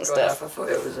you want, Steph? I thought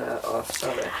it was off.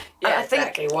 Sorry. Yeah, I think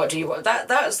exactly. What do you want?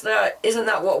 Isn't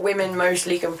that what women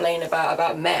mostly complain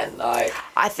about men? Like,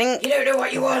 I think you don't know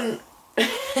what you want. Do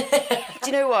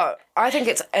you know what? I think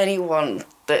it's anyone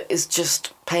that is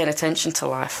just paying attention to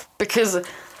life, because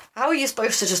how are you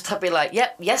supposed to just be like,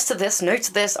 yep, yes to this, no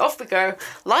to this, off we go?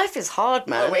 Life is hard,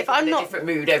 man. If I'm in a different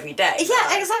mood every day.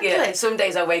 Yeah, exactly. Yeah, some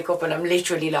days I wake up and I'm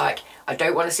literally like, I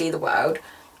don't want to see the world.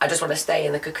 I just want to stay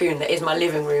in the cocoon that is my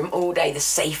living room all day, the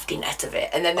safety net of it.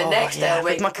 And then the next day I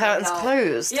wake with my curtains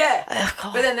closed. Yeah.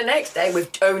 Oh, but then the next day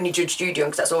with only Judge Judy on,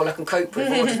 because that's all I can cope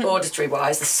with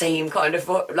auditory-wise, the same kind of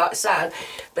like sound.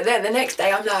 But then the next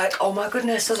day I'm like, oh my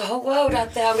goodness, there's a whole world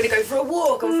out there. I'm going to go for a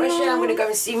walk on fresh air. I'm going to go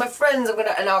and see my friends.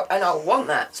 And I want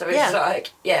that. So it's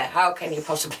like, how can you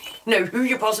possibly know who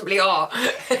you possibly are?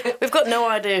 We've got no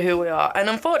idea who we are. And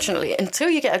unfortunately,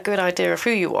 until you get a good idea of who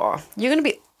you are, you're going to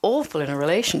be awful in a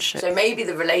relationship. So maybe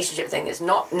the relationship thing is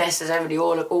not necessarily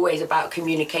always about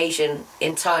communication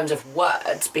in terms of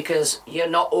words, because you're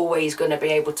not always going to be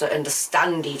able to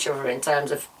understand each other in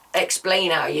terms of explain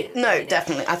how you... No,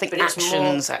 definitely. I think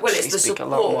actions speak a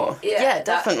lot more. Yeah,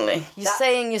 definitely. You're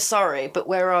saying you're sorry, but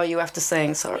where are you after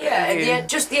saying sorry? Yeah, and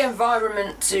just the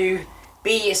environment to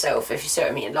be yourself, if you see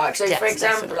what I mean. Like, so for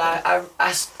example,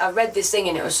 I read this thing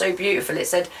and it was so beautiful. It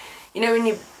said, you know, when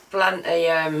you plant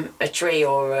a tree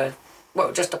or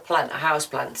just a plant, a house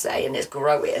plant, say, and it's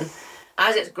growing.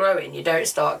 As it's growing, you don't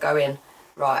start going,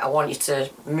 right, I want you to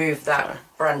move that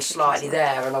branch slightly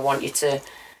there, and I want you to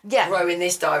grow in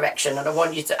this direction, and I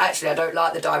want you to... Actually, I don't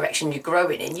like the direction you're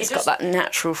growing in. It's got that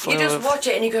natural flow. You just watch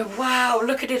it and you go, wow,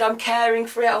 look at it, I'm caring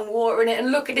for it, I'm watering it,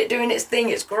 and look at it doing its thing,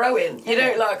 it's growing. You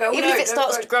don't like... Oh, even if it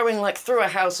starts growing like through a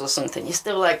house or something, you're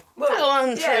still like, go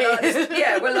on, tree.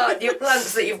 Like your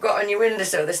plants that you've got on your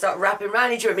windowsill, they start wrapping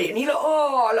around each other, and you're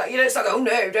like, it's like, oh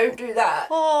no, don't do that.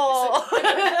 Oh.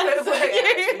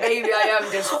 Maybe I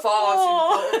am just far too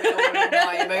caught up in all of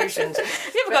my emotions.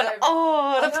 You've gone,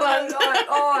 the plant.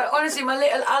 Honestly, my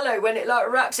little aloe, when it like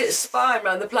wraps its spine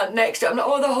around the plant next to it, I'm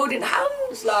like, they're holding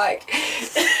hands, like.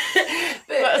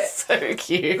 That's so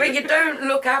cute. But you don't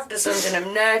look after something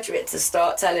and nurture it to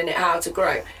start telling it how to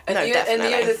grow. And and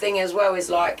the other thing as well is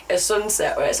like a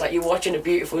sunset, where it's like you're watching a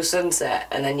beautiful sunset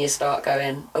and then you start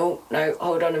going, oh no,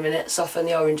 hold on a minute, soften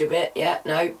the orange a bit,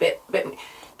 bit.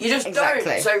 You just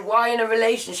don't. So why in a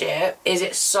relationship is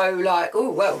it so like, oh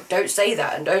well, don't say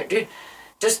that and don't do,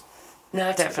 just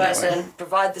nurture the person,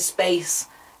 provide the space.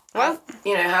 Well,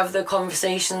 have the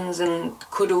conversations and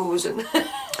cuddles and...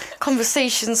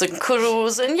 Conversations and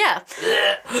cuddles and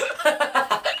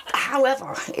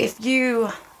However, if you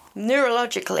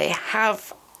neurologically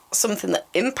have something that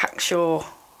impacts your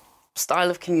style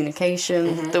of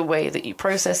communication, the way that you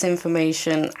process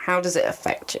information, how does it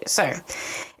affect you? So,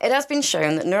 it has been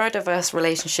shown that neurodiverse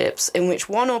relationships in which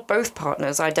one or both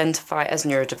partners identify as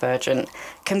neurodivergent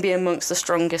can be amongst the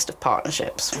strongest of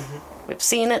partnerships. We've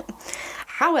seen it.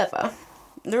 However,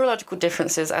 neurological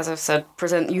differences, as I've said,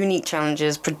 present unique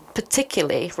challenges,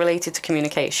 particularly related to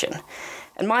communication.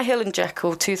 And My Hill and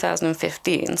Jekyll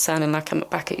 2015, sounding like I'm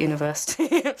back at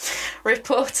university,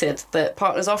 reported that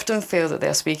partners often feel that they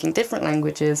are speaking different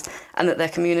languages and that their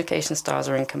communication styles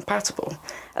are incompatible.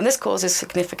 And this causes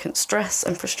significant stress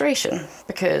and frustration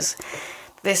because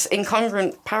this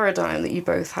incongruent paradigm that you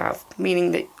both have,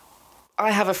 meaning that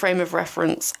I have a frame of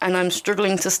reference and I'm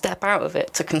struggling to step out of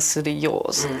it to consider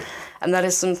yours. And that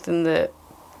is something that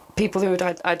people who would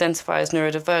identify as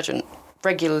neurodivergent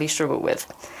regularly struggle with.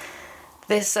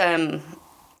 This,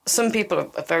 some people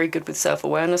are very good with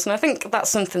self-awareness, and I think that's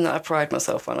something that I pride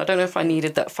myself on. I don't know if I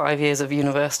needed that 5 years of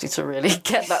university to really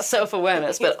get that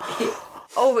self-awareness, but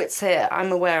oh, it's here.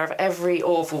 I'm aware of every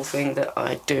awful thing that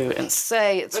I do and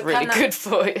say. It's but really good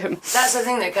for you. That's the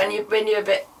thing,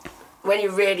 though. When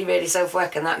you're really, really self-aware,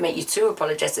 can that make you too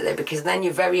apologetic, though? Because then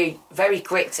you're very, very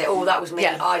quick to say, oh, that was me,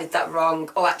 I did that wrong.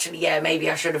 Oh, actually, yeah, maybe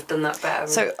I should have done that better.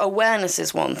 So awareness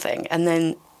is one thing, and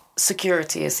then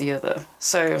security is the other.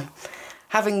 So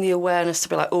having the awareness to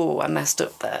be like, oh, I messed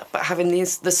up there, but having the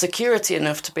security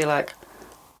enough to be like,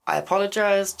 I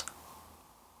apologised,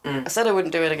 I said I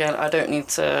wouldn't do it again, I don't need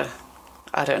to,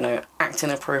 I don't know, act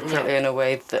inappropriately in a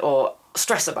way that, or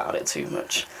stress about it too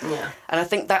much. Yeah. And I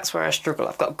think that's where I struggle.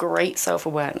 I've got great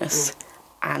self-awareness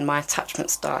and my attachment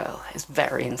style is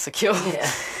very insecure.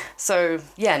 Yeah. So,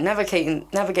 yeah, navigating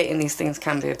these things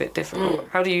can be a bit difficult.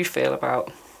 How do you feel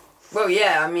about... Well,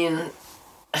 yeah, I mean,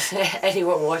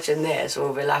 anyone watching this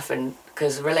will be laughing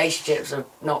because relationships have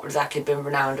not exactly been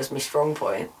renowned as my strong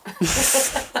point.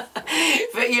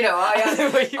 But, you know,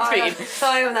 I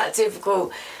am that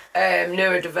typical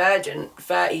neurodivergent,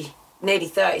 nearly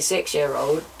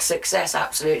 36-year-old, success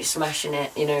absolutely smashing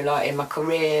it, you know, like in my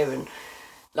career and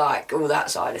like all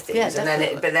that side of things. Yeah,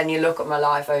 definitely. But then you look at my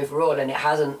life overall and it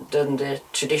hasn't done the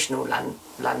traditional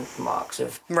landmarks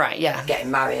of getting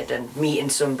married and meeting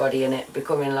somebody and it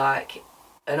becoming like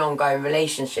an ongoing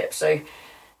relationship. So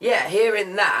yeah,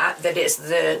 hearing that it's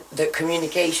that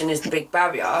communication is the big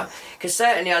barrier, because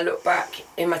certainly I look back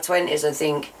in my 20s and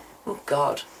think, oh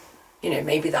God, you know,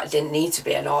 maybe that didn't need to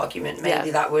be an argument.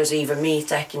 Maybe that was either me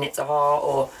taking it to heart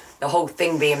or the whole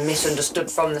thing being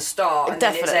misunderstood from the start and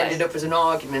then it's ended up as an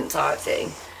argument type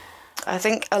thing. I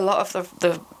think a lot of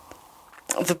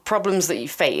the problems that you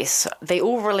face, they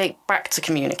all relate back to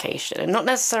communication, and not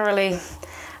necessarily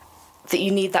that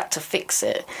you need that to fix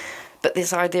it, but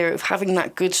this idea of having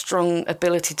that good, strong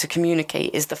ability to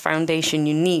communicate is the foundation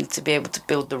you need to be able to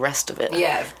build the rest of it.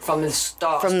 Yeah, from the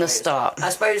start. From the start. I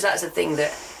suppose that's the thing,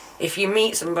 that if you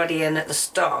meet somebody and at the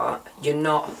start you're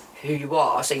not who you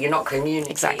are, so you're not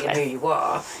communicating who you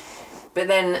are, but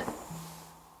then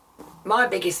my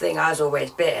biggest thing has always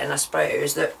been, I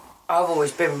suppose, that I've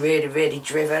always been really, really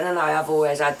driven and I have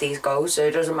always had these goals, so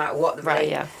it doesn't matter what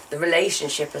the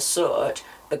relationship as such,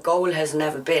 the goal has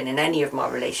never been in any of my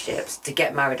relationships to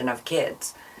get married and have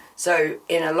kids. So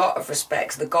in a lot of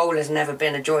respects, the goal has never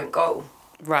been a joint goal.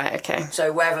 Right, okay.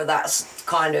 So whether that's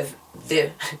kind of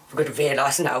I'm going to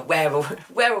realise now where all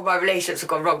my relationships have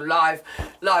gone wrong live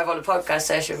on a podcast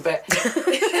session, but...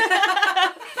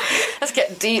 Let's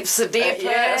get deep.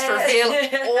 Let's reveal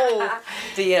all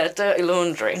the dirty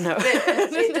laundry. No.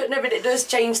 But it does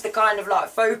change the kind of like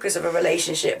focus of a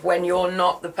relationship when you're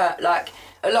not like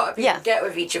a lot of people get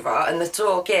with each other and the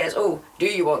talk is, oh, do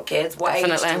you want kids? What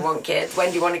age do you want kids? When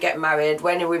do you want to get married?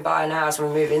 When are we buying a house and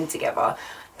we move in together?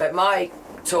 But my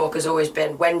talk has always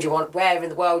been, where in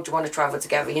the world do you want to travel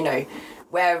together? You know,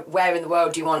 where in the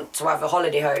world do you want to have a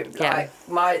holiday home?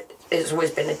 Like it's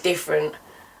always been a different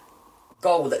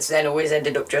goal that's then always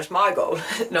ended up just my goal,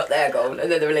 not their goal,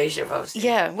 and then the relationship obviously.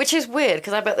 Yeah, which is weird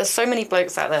because I bet there's so many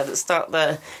blokes out there that start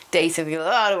their dating and go,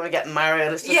 I don't want to get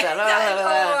married. It's just oh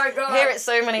my God. Hear it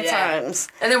so many times.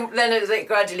 And then as it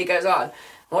gradually goes on,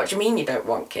 what do you mean you don't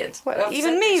want kids? Well,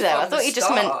 even me though. I thought you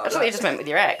just meant with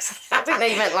your ex. I didn't know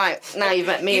you meant like now you've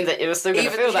met me that you were still going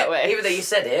to feel that way. Even though you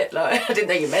said it, like I didn't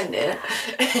know you meant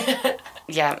it.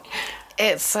 Yeah.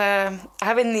 It's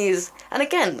having these, and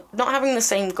again, not having the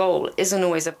same goal isn't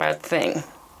always a bad thing.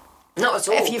 Not at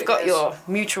all. If you've got your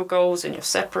mutual goals and your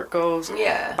separate goals,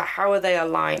 but how are they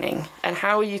aligning, and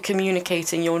how are you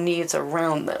communicating your needs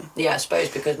around them? Yeah, I suppose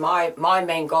because my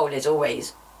main goal has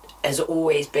always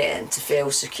been to feel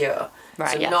secure.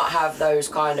 Right, to not have those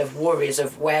kind of worries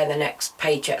of where the next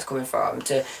paycheck's coming from,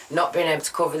 to not being able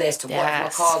to cover this, to what if my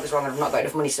car goes wrong and I've not got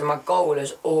enough money. So my goal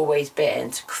has always been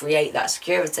to create that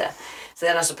security. So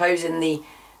then I suppose in the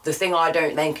thing I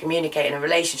don't then communicate in a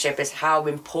relationship is how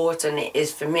important it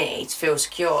is for me to feel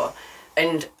secure.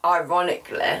 And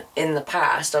ironically, in the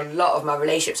past, a lot of my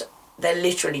relationships, they're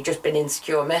literally just been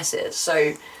insecure messes.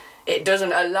 So it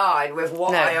doesn't align with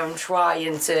what I am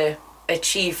trying to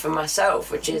achieve for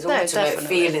myself, which is No, ultimate definitely.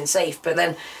 feeling safe. But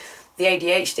then the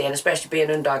ADHD, and especially being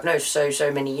undiagnosed for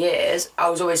so many years, I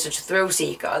was always such a thrill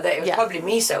seeker that it was probably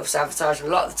me self-sabotaging a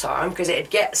lot of the time, because it'd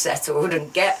get settled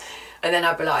and then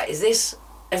I'd be like,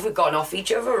 have we gone off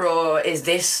each other, or is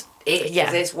this it? Yeah.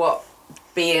 Is this what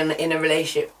being in a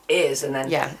relationship is? And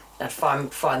then I'd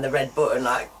find the red button,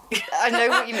 like... I know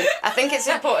what you mean. I think it's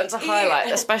important to highlight,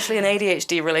 especially in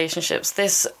ADHD relationships,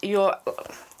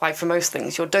 like for most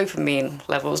things, your dopamine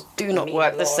levels do not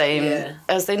work the same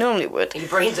as they normally would. Your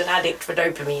brain's an addict for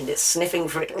dopamine. It's sniffing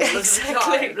for it all the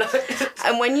time.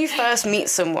 And when you first meet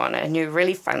someone and you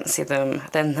really fancy them,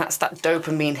 then that's that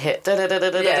dopamine hit.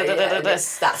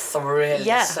 It's that thrill.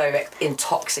 Yeah. It's so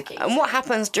intoxicating. And what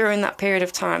happens during that period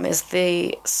of time is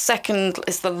the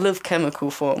love chemical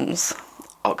forms.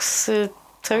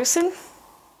 Oxytocin?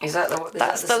 Is that the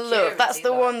That's the love. That's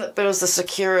the one that builds the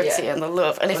security and the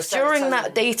love. And if during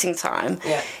that dating time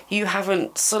you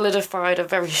haven't solidified a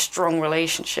very strong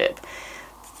relationship,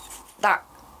 that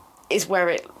is where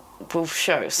it will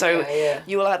show. So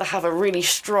you will either have a really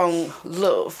strong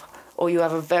love, or you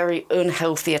have a very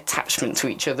unhealthy attachment to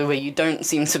each other where you don't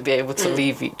seem to be able to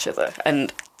leave each other.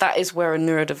 And that is where a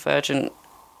neurodivergent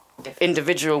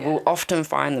individual will often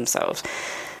find themselves.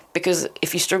 Because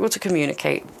if you struggle to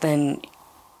communicate, then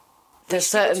there's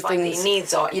certain things...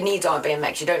 Your needs aren't being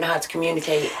met. You don't know how to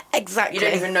communicate. Exactly. You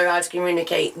don't even know how to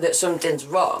communicate that something's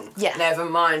wrong. Yeah. Never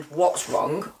mind what's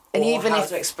wrong, and or even how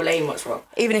to explain what's wrong.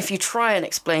 Even if you try and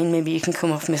explain, maybe you can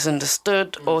come off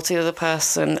misunderstood or to the other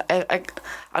person.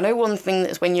 I know one thing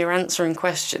is when you're answering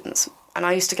questions, and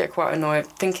I used to get quite annoyed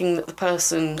thinking that the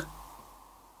person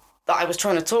that I was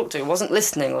trying to talk to wasn't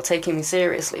listening or taking me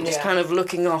seriously, just kind of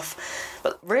looking off.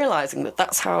 But realising that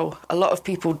that's how a lot of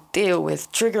people deal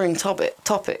with triggering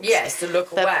topics. Yes, to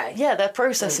look away. Yeah, their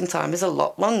processing time is a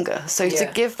lot longer. So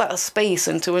to give that a space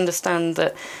and to understand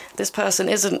that this person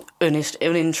isn't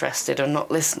uninterested or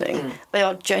not listening, they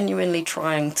are genuinely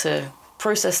trying to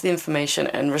process the information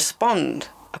and respond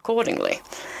accordingly.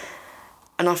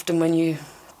 And often when you...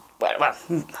 Well,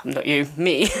 not you,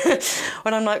 me.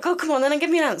 When I'm like, oh, come on, then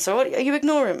give me an answer. What, are you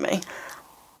ignoring me?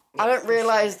 I don't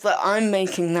realise that I'm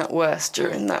making that worse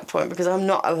during that point because I'm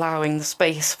not allowing the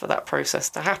space for that process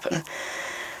to happen.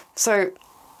 So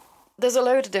there's a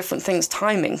load of different things.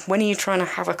 Timing. When are you trying to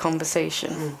have a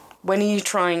conversation? When are you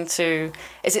trying to...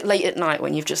 Is it late at night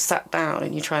when you've just sat down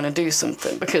and you're trying to do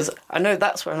something? Because I know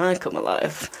that's when I come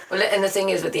alive. Well, and the thing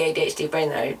is with the ADHD brain,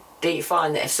 though, do you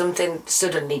find that if something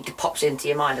suddenly pops into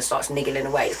your mind and starts niggling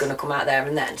away, it's going to come out there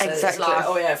and then? So Exactly. It's like,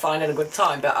 oh yeah, finding a good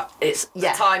time, but it's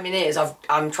the timing is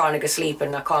I'm trying to go sleep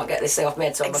and I can't get this thing off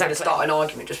mid, so I'm going to start an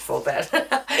argument just before bed.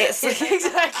 It's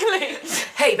exactly.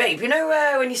 Hey babe, you know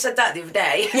when you said that the other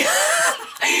day?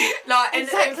 Like, and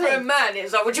for a man,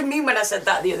 it's like, what do you mean when I said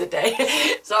that the other day?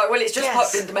 It's like, well, it's just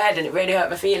popped into my head and it really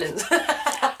hurt my feelings.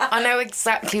 I know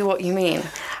exactly what you mean.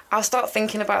 I'll start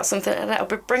thinking about something and I'll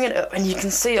be bringing it up and you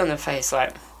can see on the face,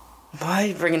 like, why are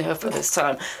you bringing it up at this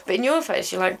time? But in your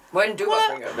face, you're like, when do I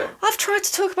bring it up? I've tried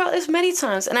to talk about this many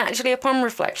times, and actually upon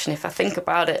reflection, if I think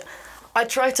about it, I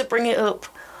try to bring it up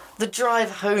the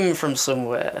drive home from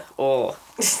somewhere or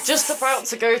just about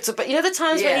to go to... But you know the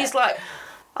times when he's like...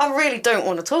 I really don't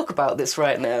want to talk about this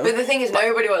right now. But the thing is,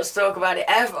 nobody wants to talk about it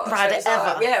ever. What are you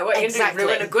going to do?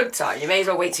 Ruin a good time. You may as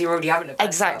well wait till you're already having a bad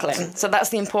Exactly. time. So that's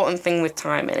the important thing with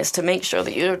timing, is to make sure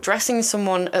that you're addressing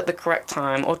someone at the correct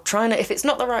time, or trying to, if it's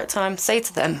not the right time, say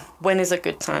to them, when is a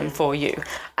good time for you?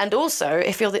 And also,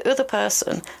 if you're the other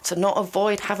person, to not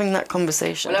avoid having that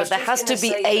conversation. But there has to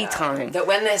be a time. That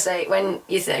when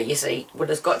you say, well,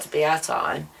 there's got to be our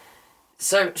time.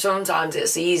 So sometimes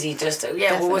it's easy just to,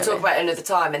 we'll talk about it another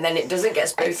time, and then it doesn't get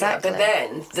spoken about. But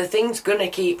then the thing's going to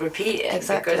keep repeating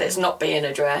because it's not being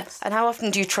addressed. And how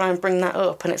often do you try and bring that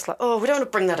up? And it's like, oh, we don't want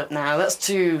to bring that up now. That's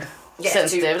too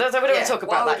sensitive. We don't want to talk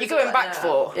about that. You're going back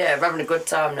for. Yeah, we're having a good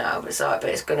time now. But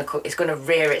it's going to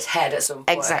rear its head at some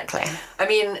point. Exactly. I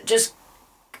mean,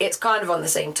 it's kind of on the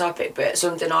same topic, but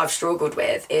something I've struggled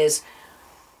with is,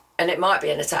 and it might be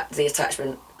the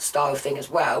attachment style thing as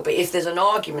well, but if there's an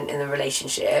argument in the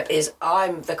relationship, is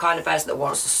I'm the kind of person that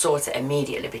wants to sort it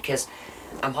immediately because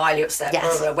I'm highly upset.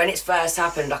 Yes. When it's first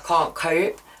happened, I can't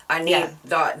cope. I need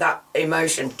that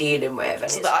emotion dealing with.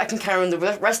 And so that I can carry on the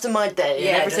rest of my day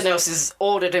and everything else is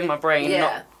ordered in my brain.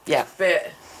 Yeah.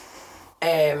 But...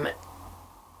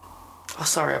 Oh,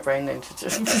 sorry, I brain named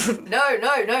No,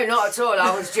 not at all.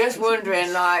 I was just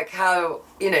wondering, like, how,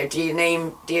 do you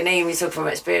name yourself from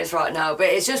experience right now? But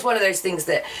it's just one of those things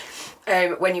that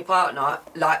when your partner,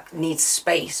 like, needs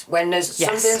space, when there's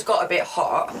something's got a bit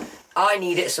hot, I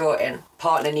need it sorting,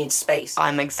 partner needs space.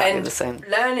 I'm exactly the same.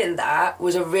 Learning that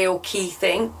was a real key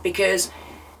thing, because...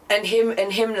 And him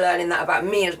learning that about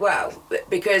me as well,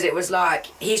 because it was like,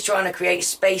 he's trying to create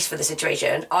space for the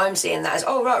situation. I'm seeing that as,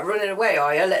 oh, right, running away,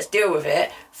 are you? Let's deal with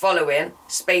it. Following,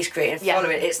 space creating,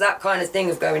 following. It's that kind of thing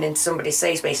of going into somebody's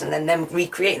safe space and then them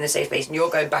recreating the safe space and you're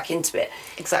going back into it.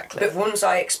 Exactly. But once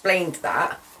I explained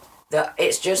that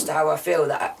it's just how I feel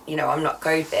that, I'm not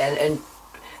coping, and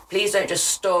please don't just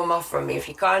storm off from me. If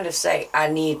you kind of say, I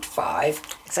need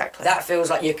 5. Exactly. That feels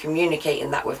like you're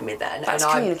communicating that with me then. That's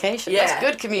communication. Yeah, that's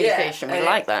good communication. Yeah. We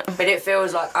like that. But it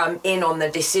feels like I'm in on the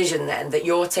decision then, that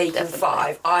you're taking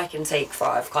 5, I can take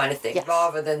 5 kind of thing. Yes.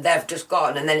 Rather than they've just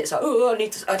gone and then it's like, oh,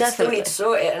 I still need to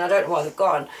sort it and I don't know why they've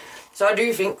gone. So I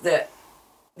do think that,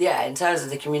 in terms of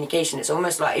the communication, it's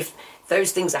almost like if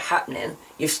those things are happening,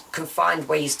 you can find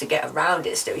ways to get around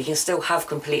it still. You can still have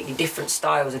completely different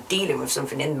styles of dealing with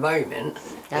something in the moment,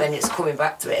 and then it's coming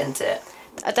back to it, isn't it?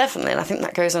 Definitely, and I think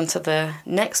that goes on to the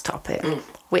next topic,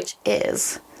 which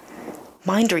is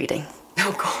mind reading.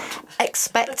 Oh, God.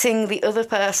 Expecting the other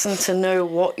person to know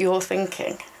what you're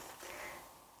thinking.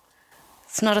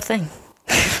 It's not a thing.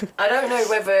 I don't know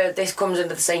whether this comes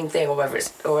under the same thing or whether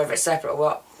it's separate or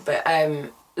what, but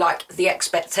like the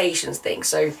expectations thing.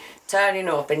 So turning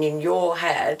up and in your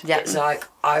head, it's like,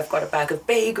 I've got a bag of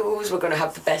bagels, we're going to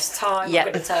have the best time, we're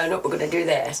going to turn up, we're going to do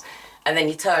this. And then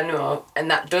you turn up and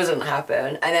that doesn't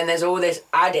happen. And then there's all this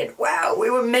added, wow,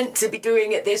 we were meant to be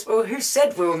doing it this. Well, who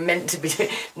said we were meant to be doing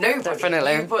it? Nobody.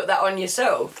 Definitely. You put that on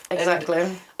yourself. Exactly.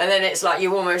 And then it's like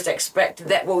you almost expect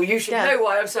that, well, you should know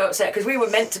why I'm so upset, because we were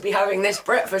meant to be having this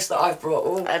breakfast that I've brought.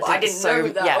 Or, I didn't know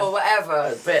that or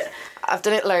whatever. But I've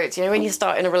done it loads. When you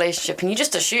start in a relationship and you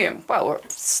just assume, well, we're at the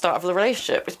start of the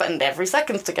relationship, we spend every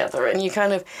second together. And you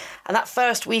and that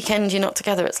first weekend you're not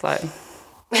together, it's like...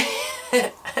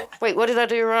 Wait, what did I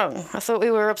do wrong? I thought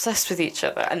we were obsessed with each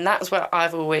other. And that's where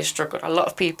I've always struggled. A lot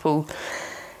of people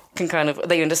can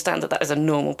they understand that is a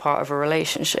normal part of a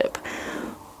relationship.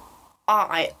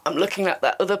 I am looking at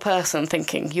that other person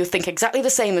thinking, you think exactly the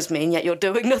same as me and yet you're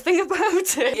doing nothing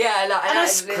about it. Yeah, and I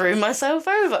screw myself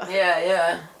over.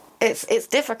 Yeah. It's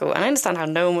difficult, and I understand how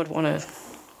no one would want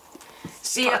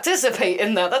to participate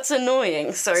in that. That's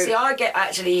annoying. So I get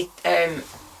actually...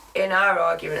 in our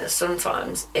arguments,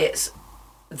 sometimes it's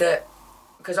that,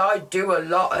 because I do a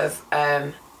lot of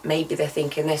maybe they're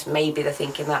thinking this, maybe they're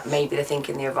thinking that, maybe they're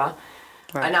thinking the other.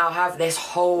 Right. And I'll have this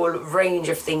whole range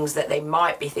of things that they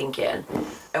might be thinking.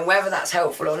 And whether that's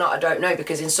helpful or not, I don't know,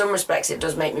 because in some respects it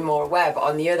does make me more aware. But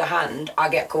on the other hand, I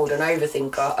get called an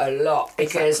overthinker a lot,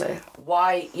 because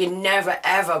why you're never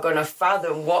ever going to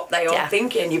fathom what they are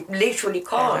thinking. You literally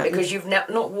can't, because you've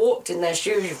not walked in their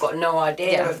shoes. You've got no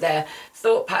idea of their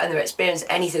thought pattern, their experience,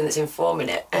 anything that's informing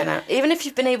it. And even if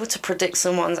you've been able to predict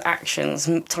someone's actions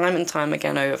time and time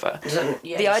again over,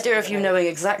 the idea of you knowing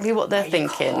exactly what they're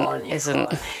thinking isn't.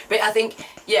 But I think,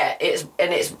 it's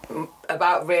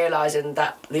about realising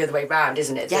that the other way round,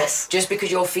 isn't it? Yes. That just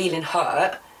because you're feeling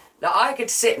hurt, like I could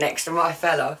sit next to my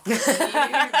fella,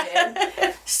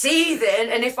 seething,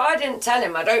 and if I didn't tell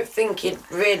him, I don't think he'd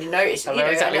really notice. I know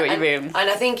exactly what you mean. And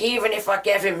I think even if I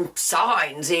gave him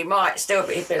signs, he might still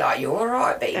he'd be like, "You're all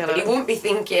right, babe," but he wouldn't be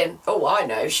thinking, "Oh, I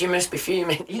know, she must be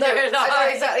fuming." No, I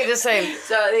know exactly the same.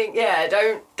 So I think,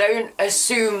 don't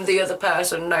assume the other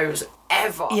person knows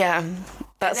ever. Yeah.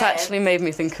 That's actually made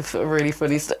me think of a really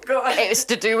funny story. It was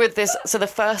to do with this. So the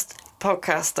first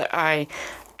podcast that I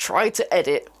tried to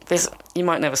edit, this, you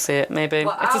might never see it, maybe.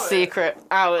 It's a secret.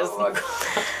 Hours. Oh my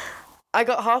God. I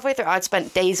got halfway through, I'd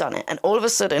spent days on it, and all of a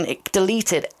sudden it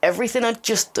deleted everything I'd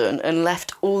just done and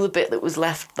left all the bit that was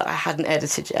left that I hadn't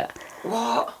edited yet.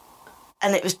 What?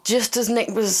 And it was just as Nick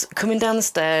was coming down the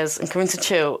stairs and coming to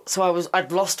chill, so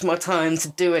I'd lost my time to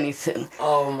do anything.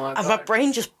 Oh my God. And my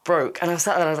brain just broke, and I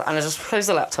sat there and I just closed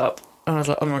the laptop, and I was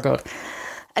like, oh my God.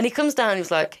 And he comes down and he was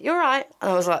like, "You all right?"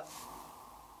 And I was like,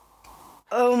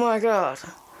 oh my God.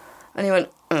 And he went,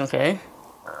 "Okay."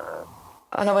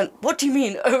 And I went, "What do you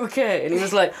mean, okay?" And he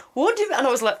was like, "What do you mean?" And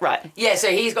I was like, right. Yeah, so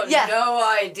he's got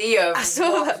no idea of what's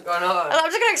going on. And I'm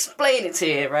just going to explain it to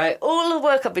you, right? All the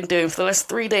work I've been doing for the last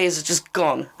 3 days is just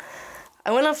gone.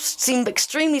 And when I've seemed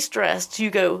extremely stressed, you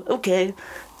go, "Okay,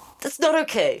 that's not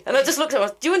okay." And I just looked at him,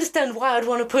 "Do you understand why I'd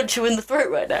want to punch you in the throat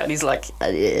right now?" And he's like,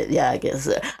 yeah, I guess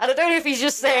so. And I don't know if he's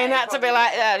just saying that to be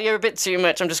like, "Yeah, you're a bit too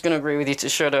much, I'm just going to agree with you to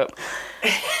shut up."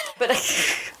 But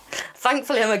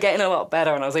Thankfully, I'm getting a lot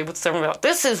better, and I was able to tell them about,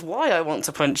 this is why I want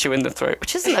to punch you in the throat,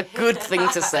 which isn't a good thing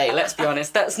to say, let's be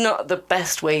honest. That's not the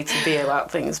best way to be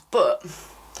about things, but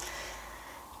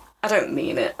I don't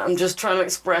mean it. I'm just trying to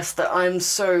express that I'm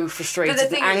so frustrated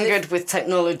and angered with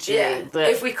technology. Yeah,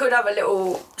 that if we could have a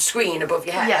little screen above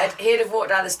your head, he'd have walked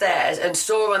down the stairs and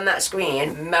saw on that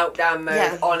screen meltdown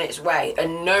mode on its way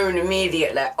and known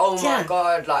immediately, oh my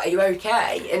God, like, are you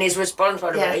okay? And his response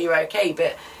would have been, are you okay?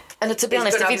 But and to be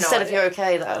honest, if he'd said, if you're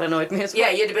okay, that annoyed me as well. Yeah,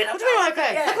 you'd have been, what do you mean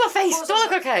okay? Look at my face, do I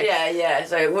look okay? Yeah,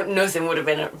 so nothing would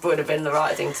have been the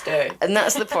right thing to do. And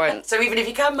that's the point. So even if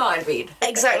you can mind read.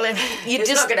 Exactly.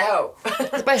 It's not going to help.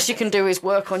 The best you can do is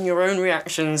work on your own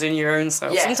reactions in your own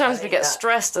self. Yeah, sometimes we get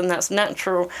stressed and that's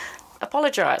natural.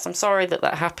 Apologise. I'm sorry that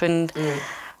happened.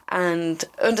 And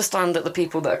understand that the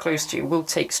people that are close to you will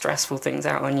take stressful things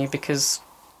out on you because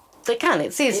they can.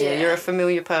 It's easier. You're a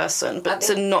familiar person. But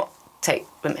to not take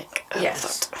the mic.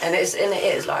 Yes, and it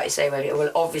is like you say, well,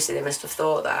 obviously they must have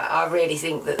thought that. I really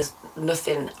think that there's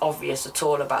nothing obvious at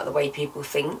all about the way people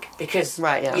think because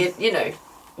you know,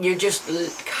 you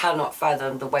just cannot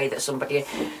fathom the way that somebody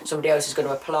else is going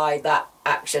to apply that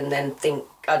action, then think,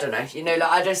 I don't know, you know, like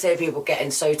I just say people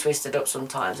getting so twisted up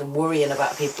sometimes and worrying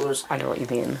about people's, I know what you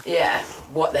mean,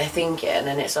 what they're thinking,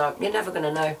 and it's like, you're never going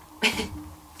to know.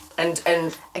 And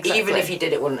exactly. Even if you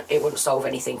did, it wouldn't solve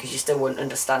anything because you still wouldn't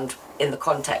understand in the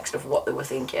context of what they were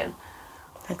thinking.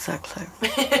 Exactly.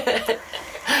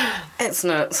 It's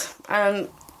nuts. I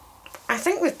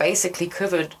think we've basically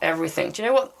covered everything. Do you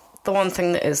know what the one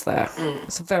thing that is there?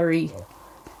 It's very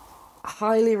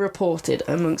highly reported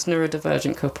amongst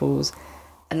neurodivergent couples,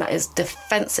 and that is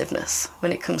defensiveness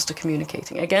when it comes to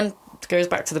communicating. Again, it goes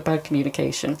back to the bad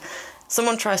communication.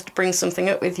 Someone tries to bring something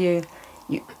up with you,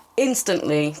 you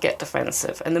instantly get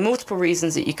defensive. And the multiple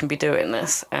reasons that you can be doing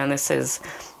this, and this is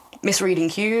misreading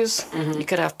cues, you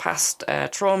could have past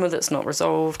trauma that's not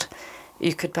resolved,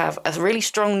 you could have a really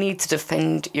strong need to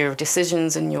defend your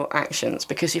decisions and your actions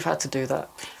because you've had to do that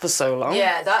for so long.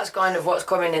 Yeah, that's kind of what's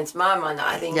coming into my mind, that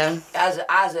I think as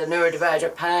a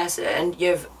neurodivergent person,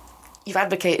 you've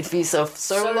advocated for yourself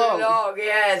so long,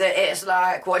 that it's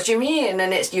like, what do you mean?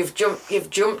 And it's you've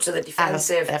jumped to the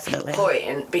defensive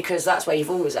point because that's where you've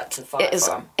always had to fight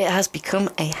from. It has become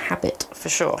a habit for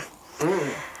sure.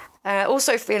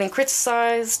 Also feeling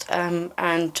criticised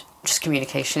and just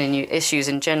communication and issues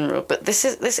in general, but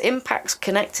this impacts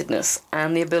connectedness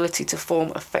and the ability to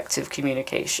form effective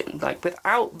communication. Like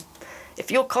if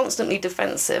you're constantly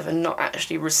defensive and not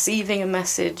actually receiving a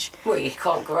message... Well, you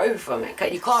can't grow from it.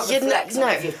 You can't reflect on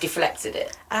it if you've deflected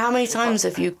it. How many times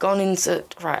have you gone into,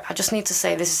 right, I just need to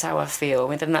say this is how I feel,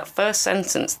 within that first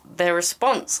sentence, their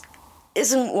response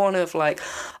isn't one of like,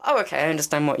 oh, okay, I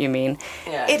understand what you mean.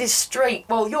 Yeah. It is straight,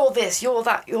 well, you're this, you're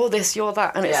that, you're this, you're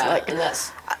that. And it's like... And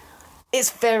that's...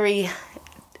 It's very...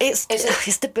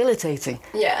 It's debilitating.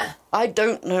 Yeah. I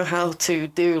don't know how to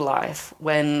do life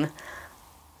when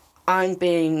I'm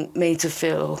being made to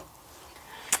feel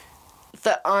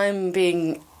that I'm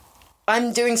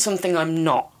doing something I'm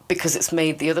not because it's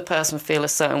made the other person feel a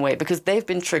certain way because they've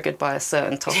been triggered by a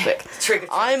certain topic.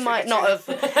 I might not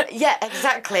have... Yeah,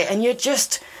 exactly. And you're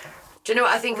just... Do you know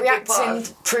what I think? Reacting,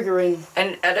 triggering.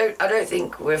 And I don't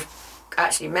think we've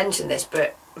actually mentioned this,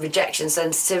 but rejection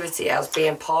sensitivity as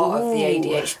being part of the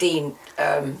ADHD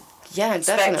definitely.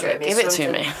 spectrum. Give it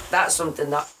to me. That's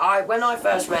something that when I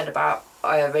first read about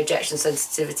rejection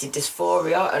sensitivity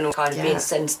dysphoria and kind of being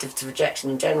sensitive to rejection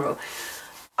in general,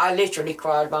 I literally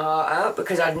cried my heart out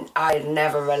because I had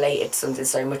never related to something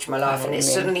so much in my life, and it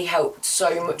suddenly helped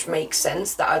so much make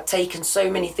sense that I'd taken so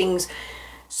many things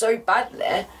so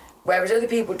badly, whereas other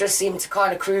people just seemed to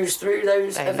kind of cruise through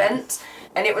those events.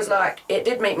 And it was like, it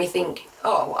did make me think,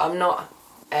 oh, I'm not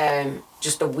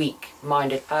just a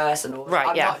weak-minded person, or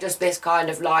I'm not just this kind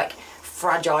of like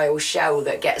fragile shell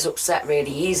that gets upset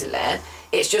really easily.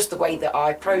 It's just the way that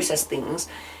I process things.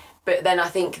 But then I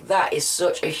think that is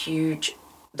such a huge...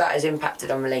 that has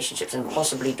impacted on relationships and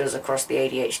possibly does across the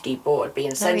ADHD board,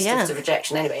 being sensitive to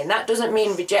rejection anyway. And that doesn't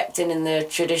mean rejecting in the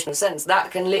traditional sense. That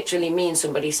can literally mean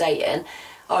somebody saying,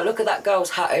 oh, look at that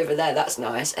girl's hat over there, that's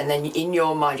nice. And then in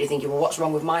your mind you're thinking, well, what's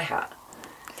wrong with my hat?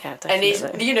 Yeah, definitely. And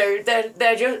it's, you know,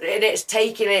 they're just, and it's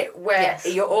taking it where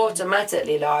you're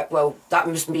automatically like, well, that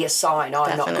must be a sign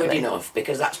I'm not good enough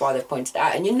because that's why they've pointed it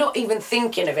out. And you're not even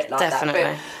thinking of it like that.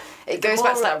 But it goes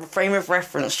back to that frame of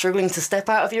reference, struggling to step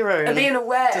out of your own and being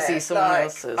aware to see someone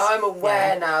else's. I'm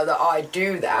aware now that I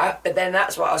do that, but then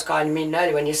that's what I was kind of meaning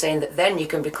earlier when you're saying that then you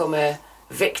can become a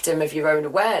victim of your own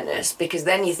awareness, because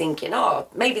then you're thinking, oh,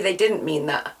 maybe they didn't mean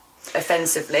that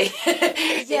offensively.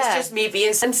 It's just me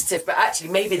being sensitive, but actually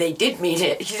maybe they did mean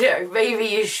it. You know, maybe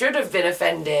you should have been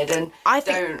offended. And I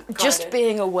think just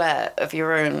being aware of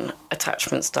your own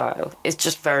attachment style is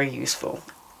just very useful.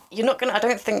 You're not gonna. I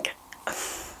don't think.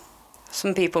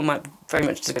 Some people might very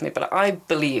much disagree with me, but I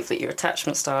believe that your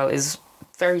attachment style is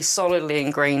very solidly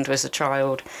ingrained as a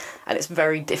child, and it's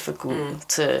very difficult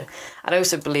to. I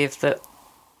also believe that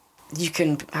you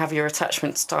can have your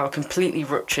attachment style completely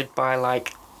ruptured by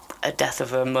like a death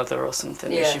of a mother or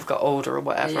something as you've got older or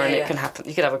whatever, and it can happen.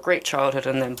 You could have a great childhood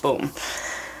and then boom.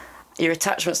 Your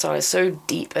attachment style is so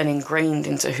deep and ingrained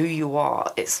into who you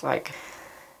are. It's like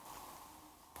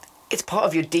it's part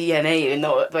of your DNA in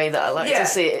the way that I like to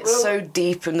see it. It's so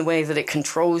deep in the way that it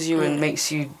controls you and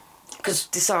makes you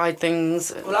decide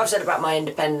things. Well, I've said about my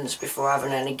independence before,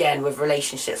 haven't I? And again, with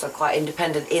relationships, I'm quite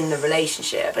independent in the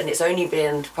relationship, and it's only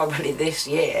been probably this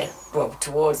year, well,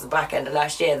 towards the back end of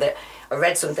last year, that I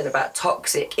read something about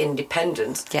toxic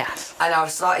independence. Yes. And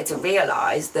I've started to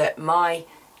realise that my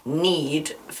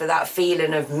need for that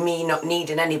feeling of me not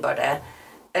needing anybody,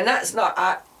 and that's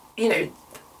not, you know,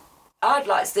 I'd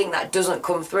like to think that doesn't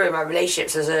come through in my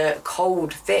relationships as a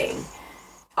cold thing.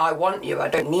 I want you, I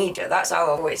don't need you. That's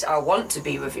how I want to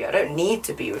be with you. I don't need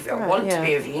to be with you. I want to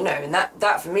be with you, you know. And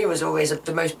that for me was always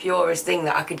the most purest thing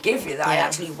that I could give you, that I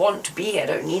actually want to be here, I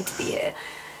don't need to be here.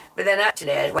 But then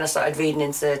actually, when I started reading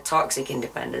into toxic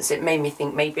independence, it made me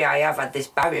think maybe I have had this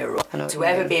barrier up to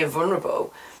ever being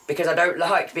vulnerable, because I don't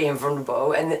like being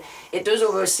vulnerable, and it does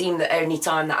always seem that only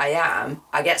time that I am,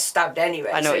 I get stabbed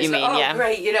anyway. I know what you mean, oh,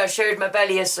 great, you know, I showed my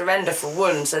belly a surrender for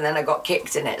once, and then I got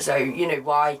kicked in it, so, you know,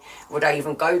 why would I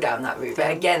even go down that route?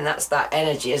 But again, that's that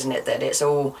energy, isn't it, that it's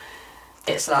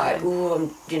like,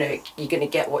 oh, you know, you're going to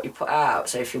get what you put out,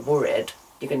 so if you're worried,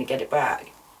 you're going to get it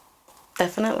back.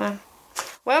 Definitely.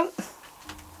 Well,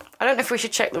 I don't know if we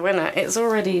should check the winner. It's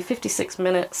already 56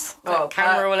 minτης. The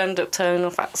camera will end up turning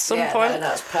off at some point. Yeah,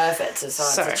 that's perfect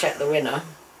to check the winner.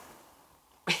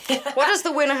 What does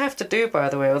the winner have to do, by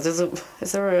the way? Or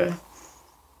is there a...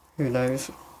 Who knows?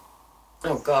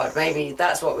 Oh, God, maybe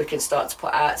that's what we can start to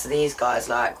put out to these guys,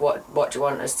 like, what do you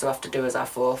want us to have to do as our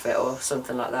forfeit or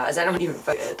something like that? Has anyone even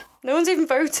voted? No one's even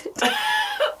voted.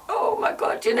 Oh my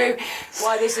God, do you know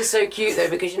why this is so cute though?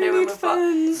 Because you know when we've got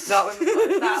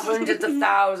that hundreds of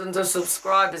thousands of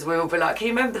subscribers, we will be like, can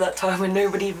you remember that time when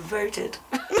nobody even voted?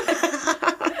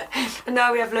 And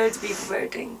now we have loads of people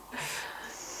voting.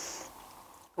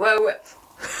 Well,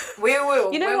 we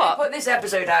will. You know when what? we put this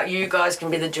episode out, you guys can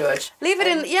be the judge. Leave it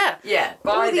in, yeah. Yeah,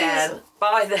 by then.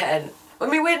 I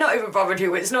mean, we're not even bothered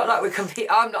who. It's not like we compete.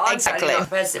 I'm exactly not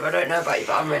competitive. I don't know about you,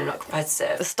 but I'm really not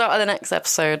competitive. The start of the next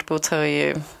episode will tell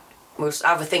you. We'll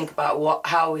have a think about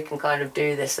how we can kind of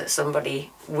do this, that somebody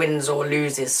wins or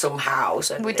loses somehow.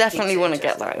 So we definitely want to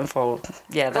get that involved.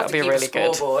 Yeah, that would be really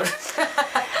good.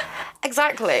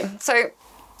 Exactly. So,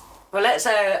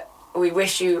 well, we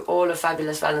wish you all a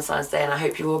fabulous Valentine's Day, and I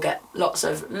hope you all get lots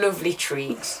of lovely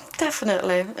treats.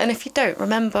 Definitely. And if you don't,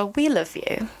 remember, we love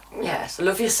you. Yes,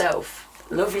 love yourself.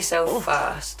 Love yourself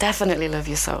first. Definitely love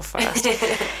yourself first.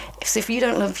 If you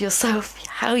don't love yourself,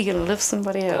 how are you going to love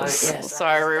somebody else? Yes,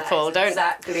 sorry, RuPaul, don't...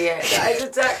 Exactly it. That is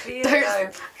exactly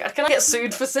it. Can I get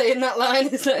sued for saying that line?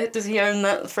 Does he own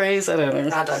that phrase? I don't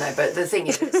know. I don't know, but the thing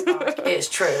is, it's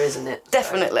true, isn't it?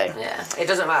 Definitely. So, yeah. It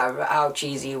doesn't matter how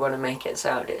cheesy you want to make it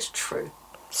sound, it's true.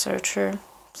 So true.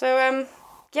 So,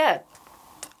 yeah.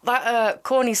 That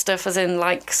corny stuff as in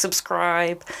like,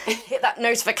 subscribe, hit that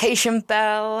notification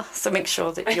bell, so make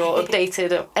sure that you're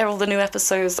updated of all the new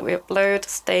episodes that we upload.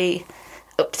 Stay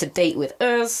up to date with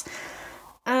us.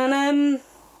 And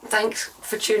thanks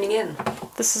for tuning in.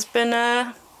 This has been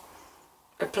a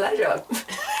pleasure.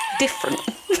 Different.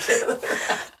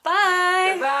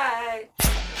 Bye. Bye.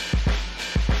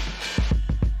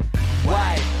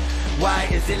 Why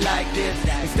is it like this?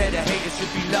 Instead of hate, it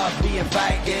should be love, we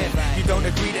inviting. You don't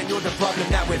agree, then you're the problem,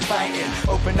 now we're fighting.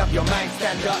 Open up your mind,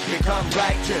 stand up, become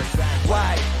righteous.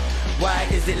 Why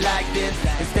is it like this?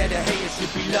 Instead of hate, it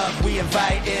should be love, we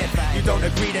inviting. You don't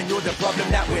agree, then you're the problem,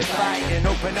 now we're fighting.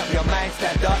 Open up your mind,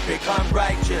 stand up, become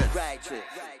righteous.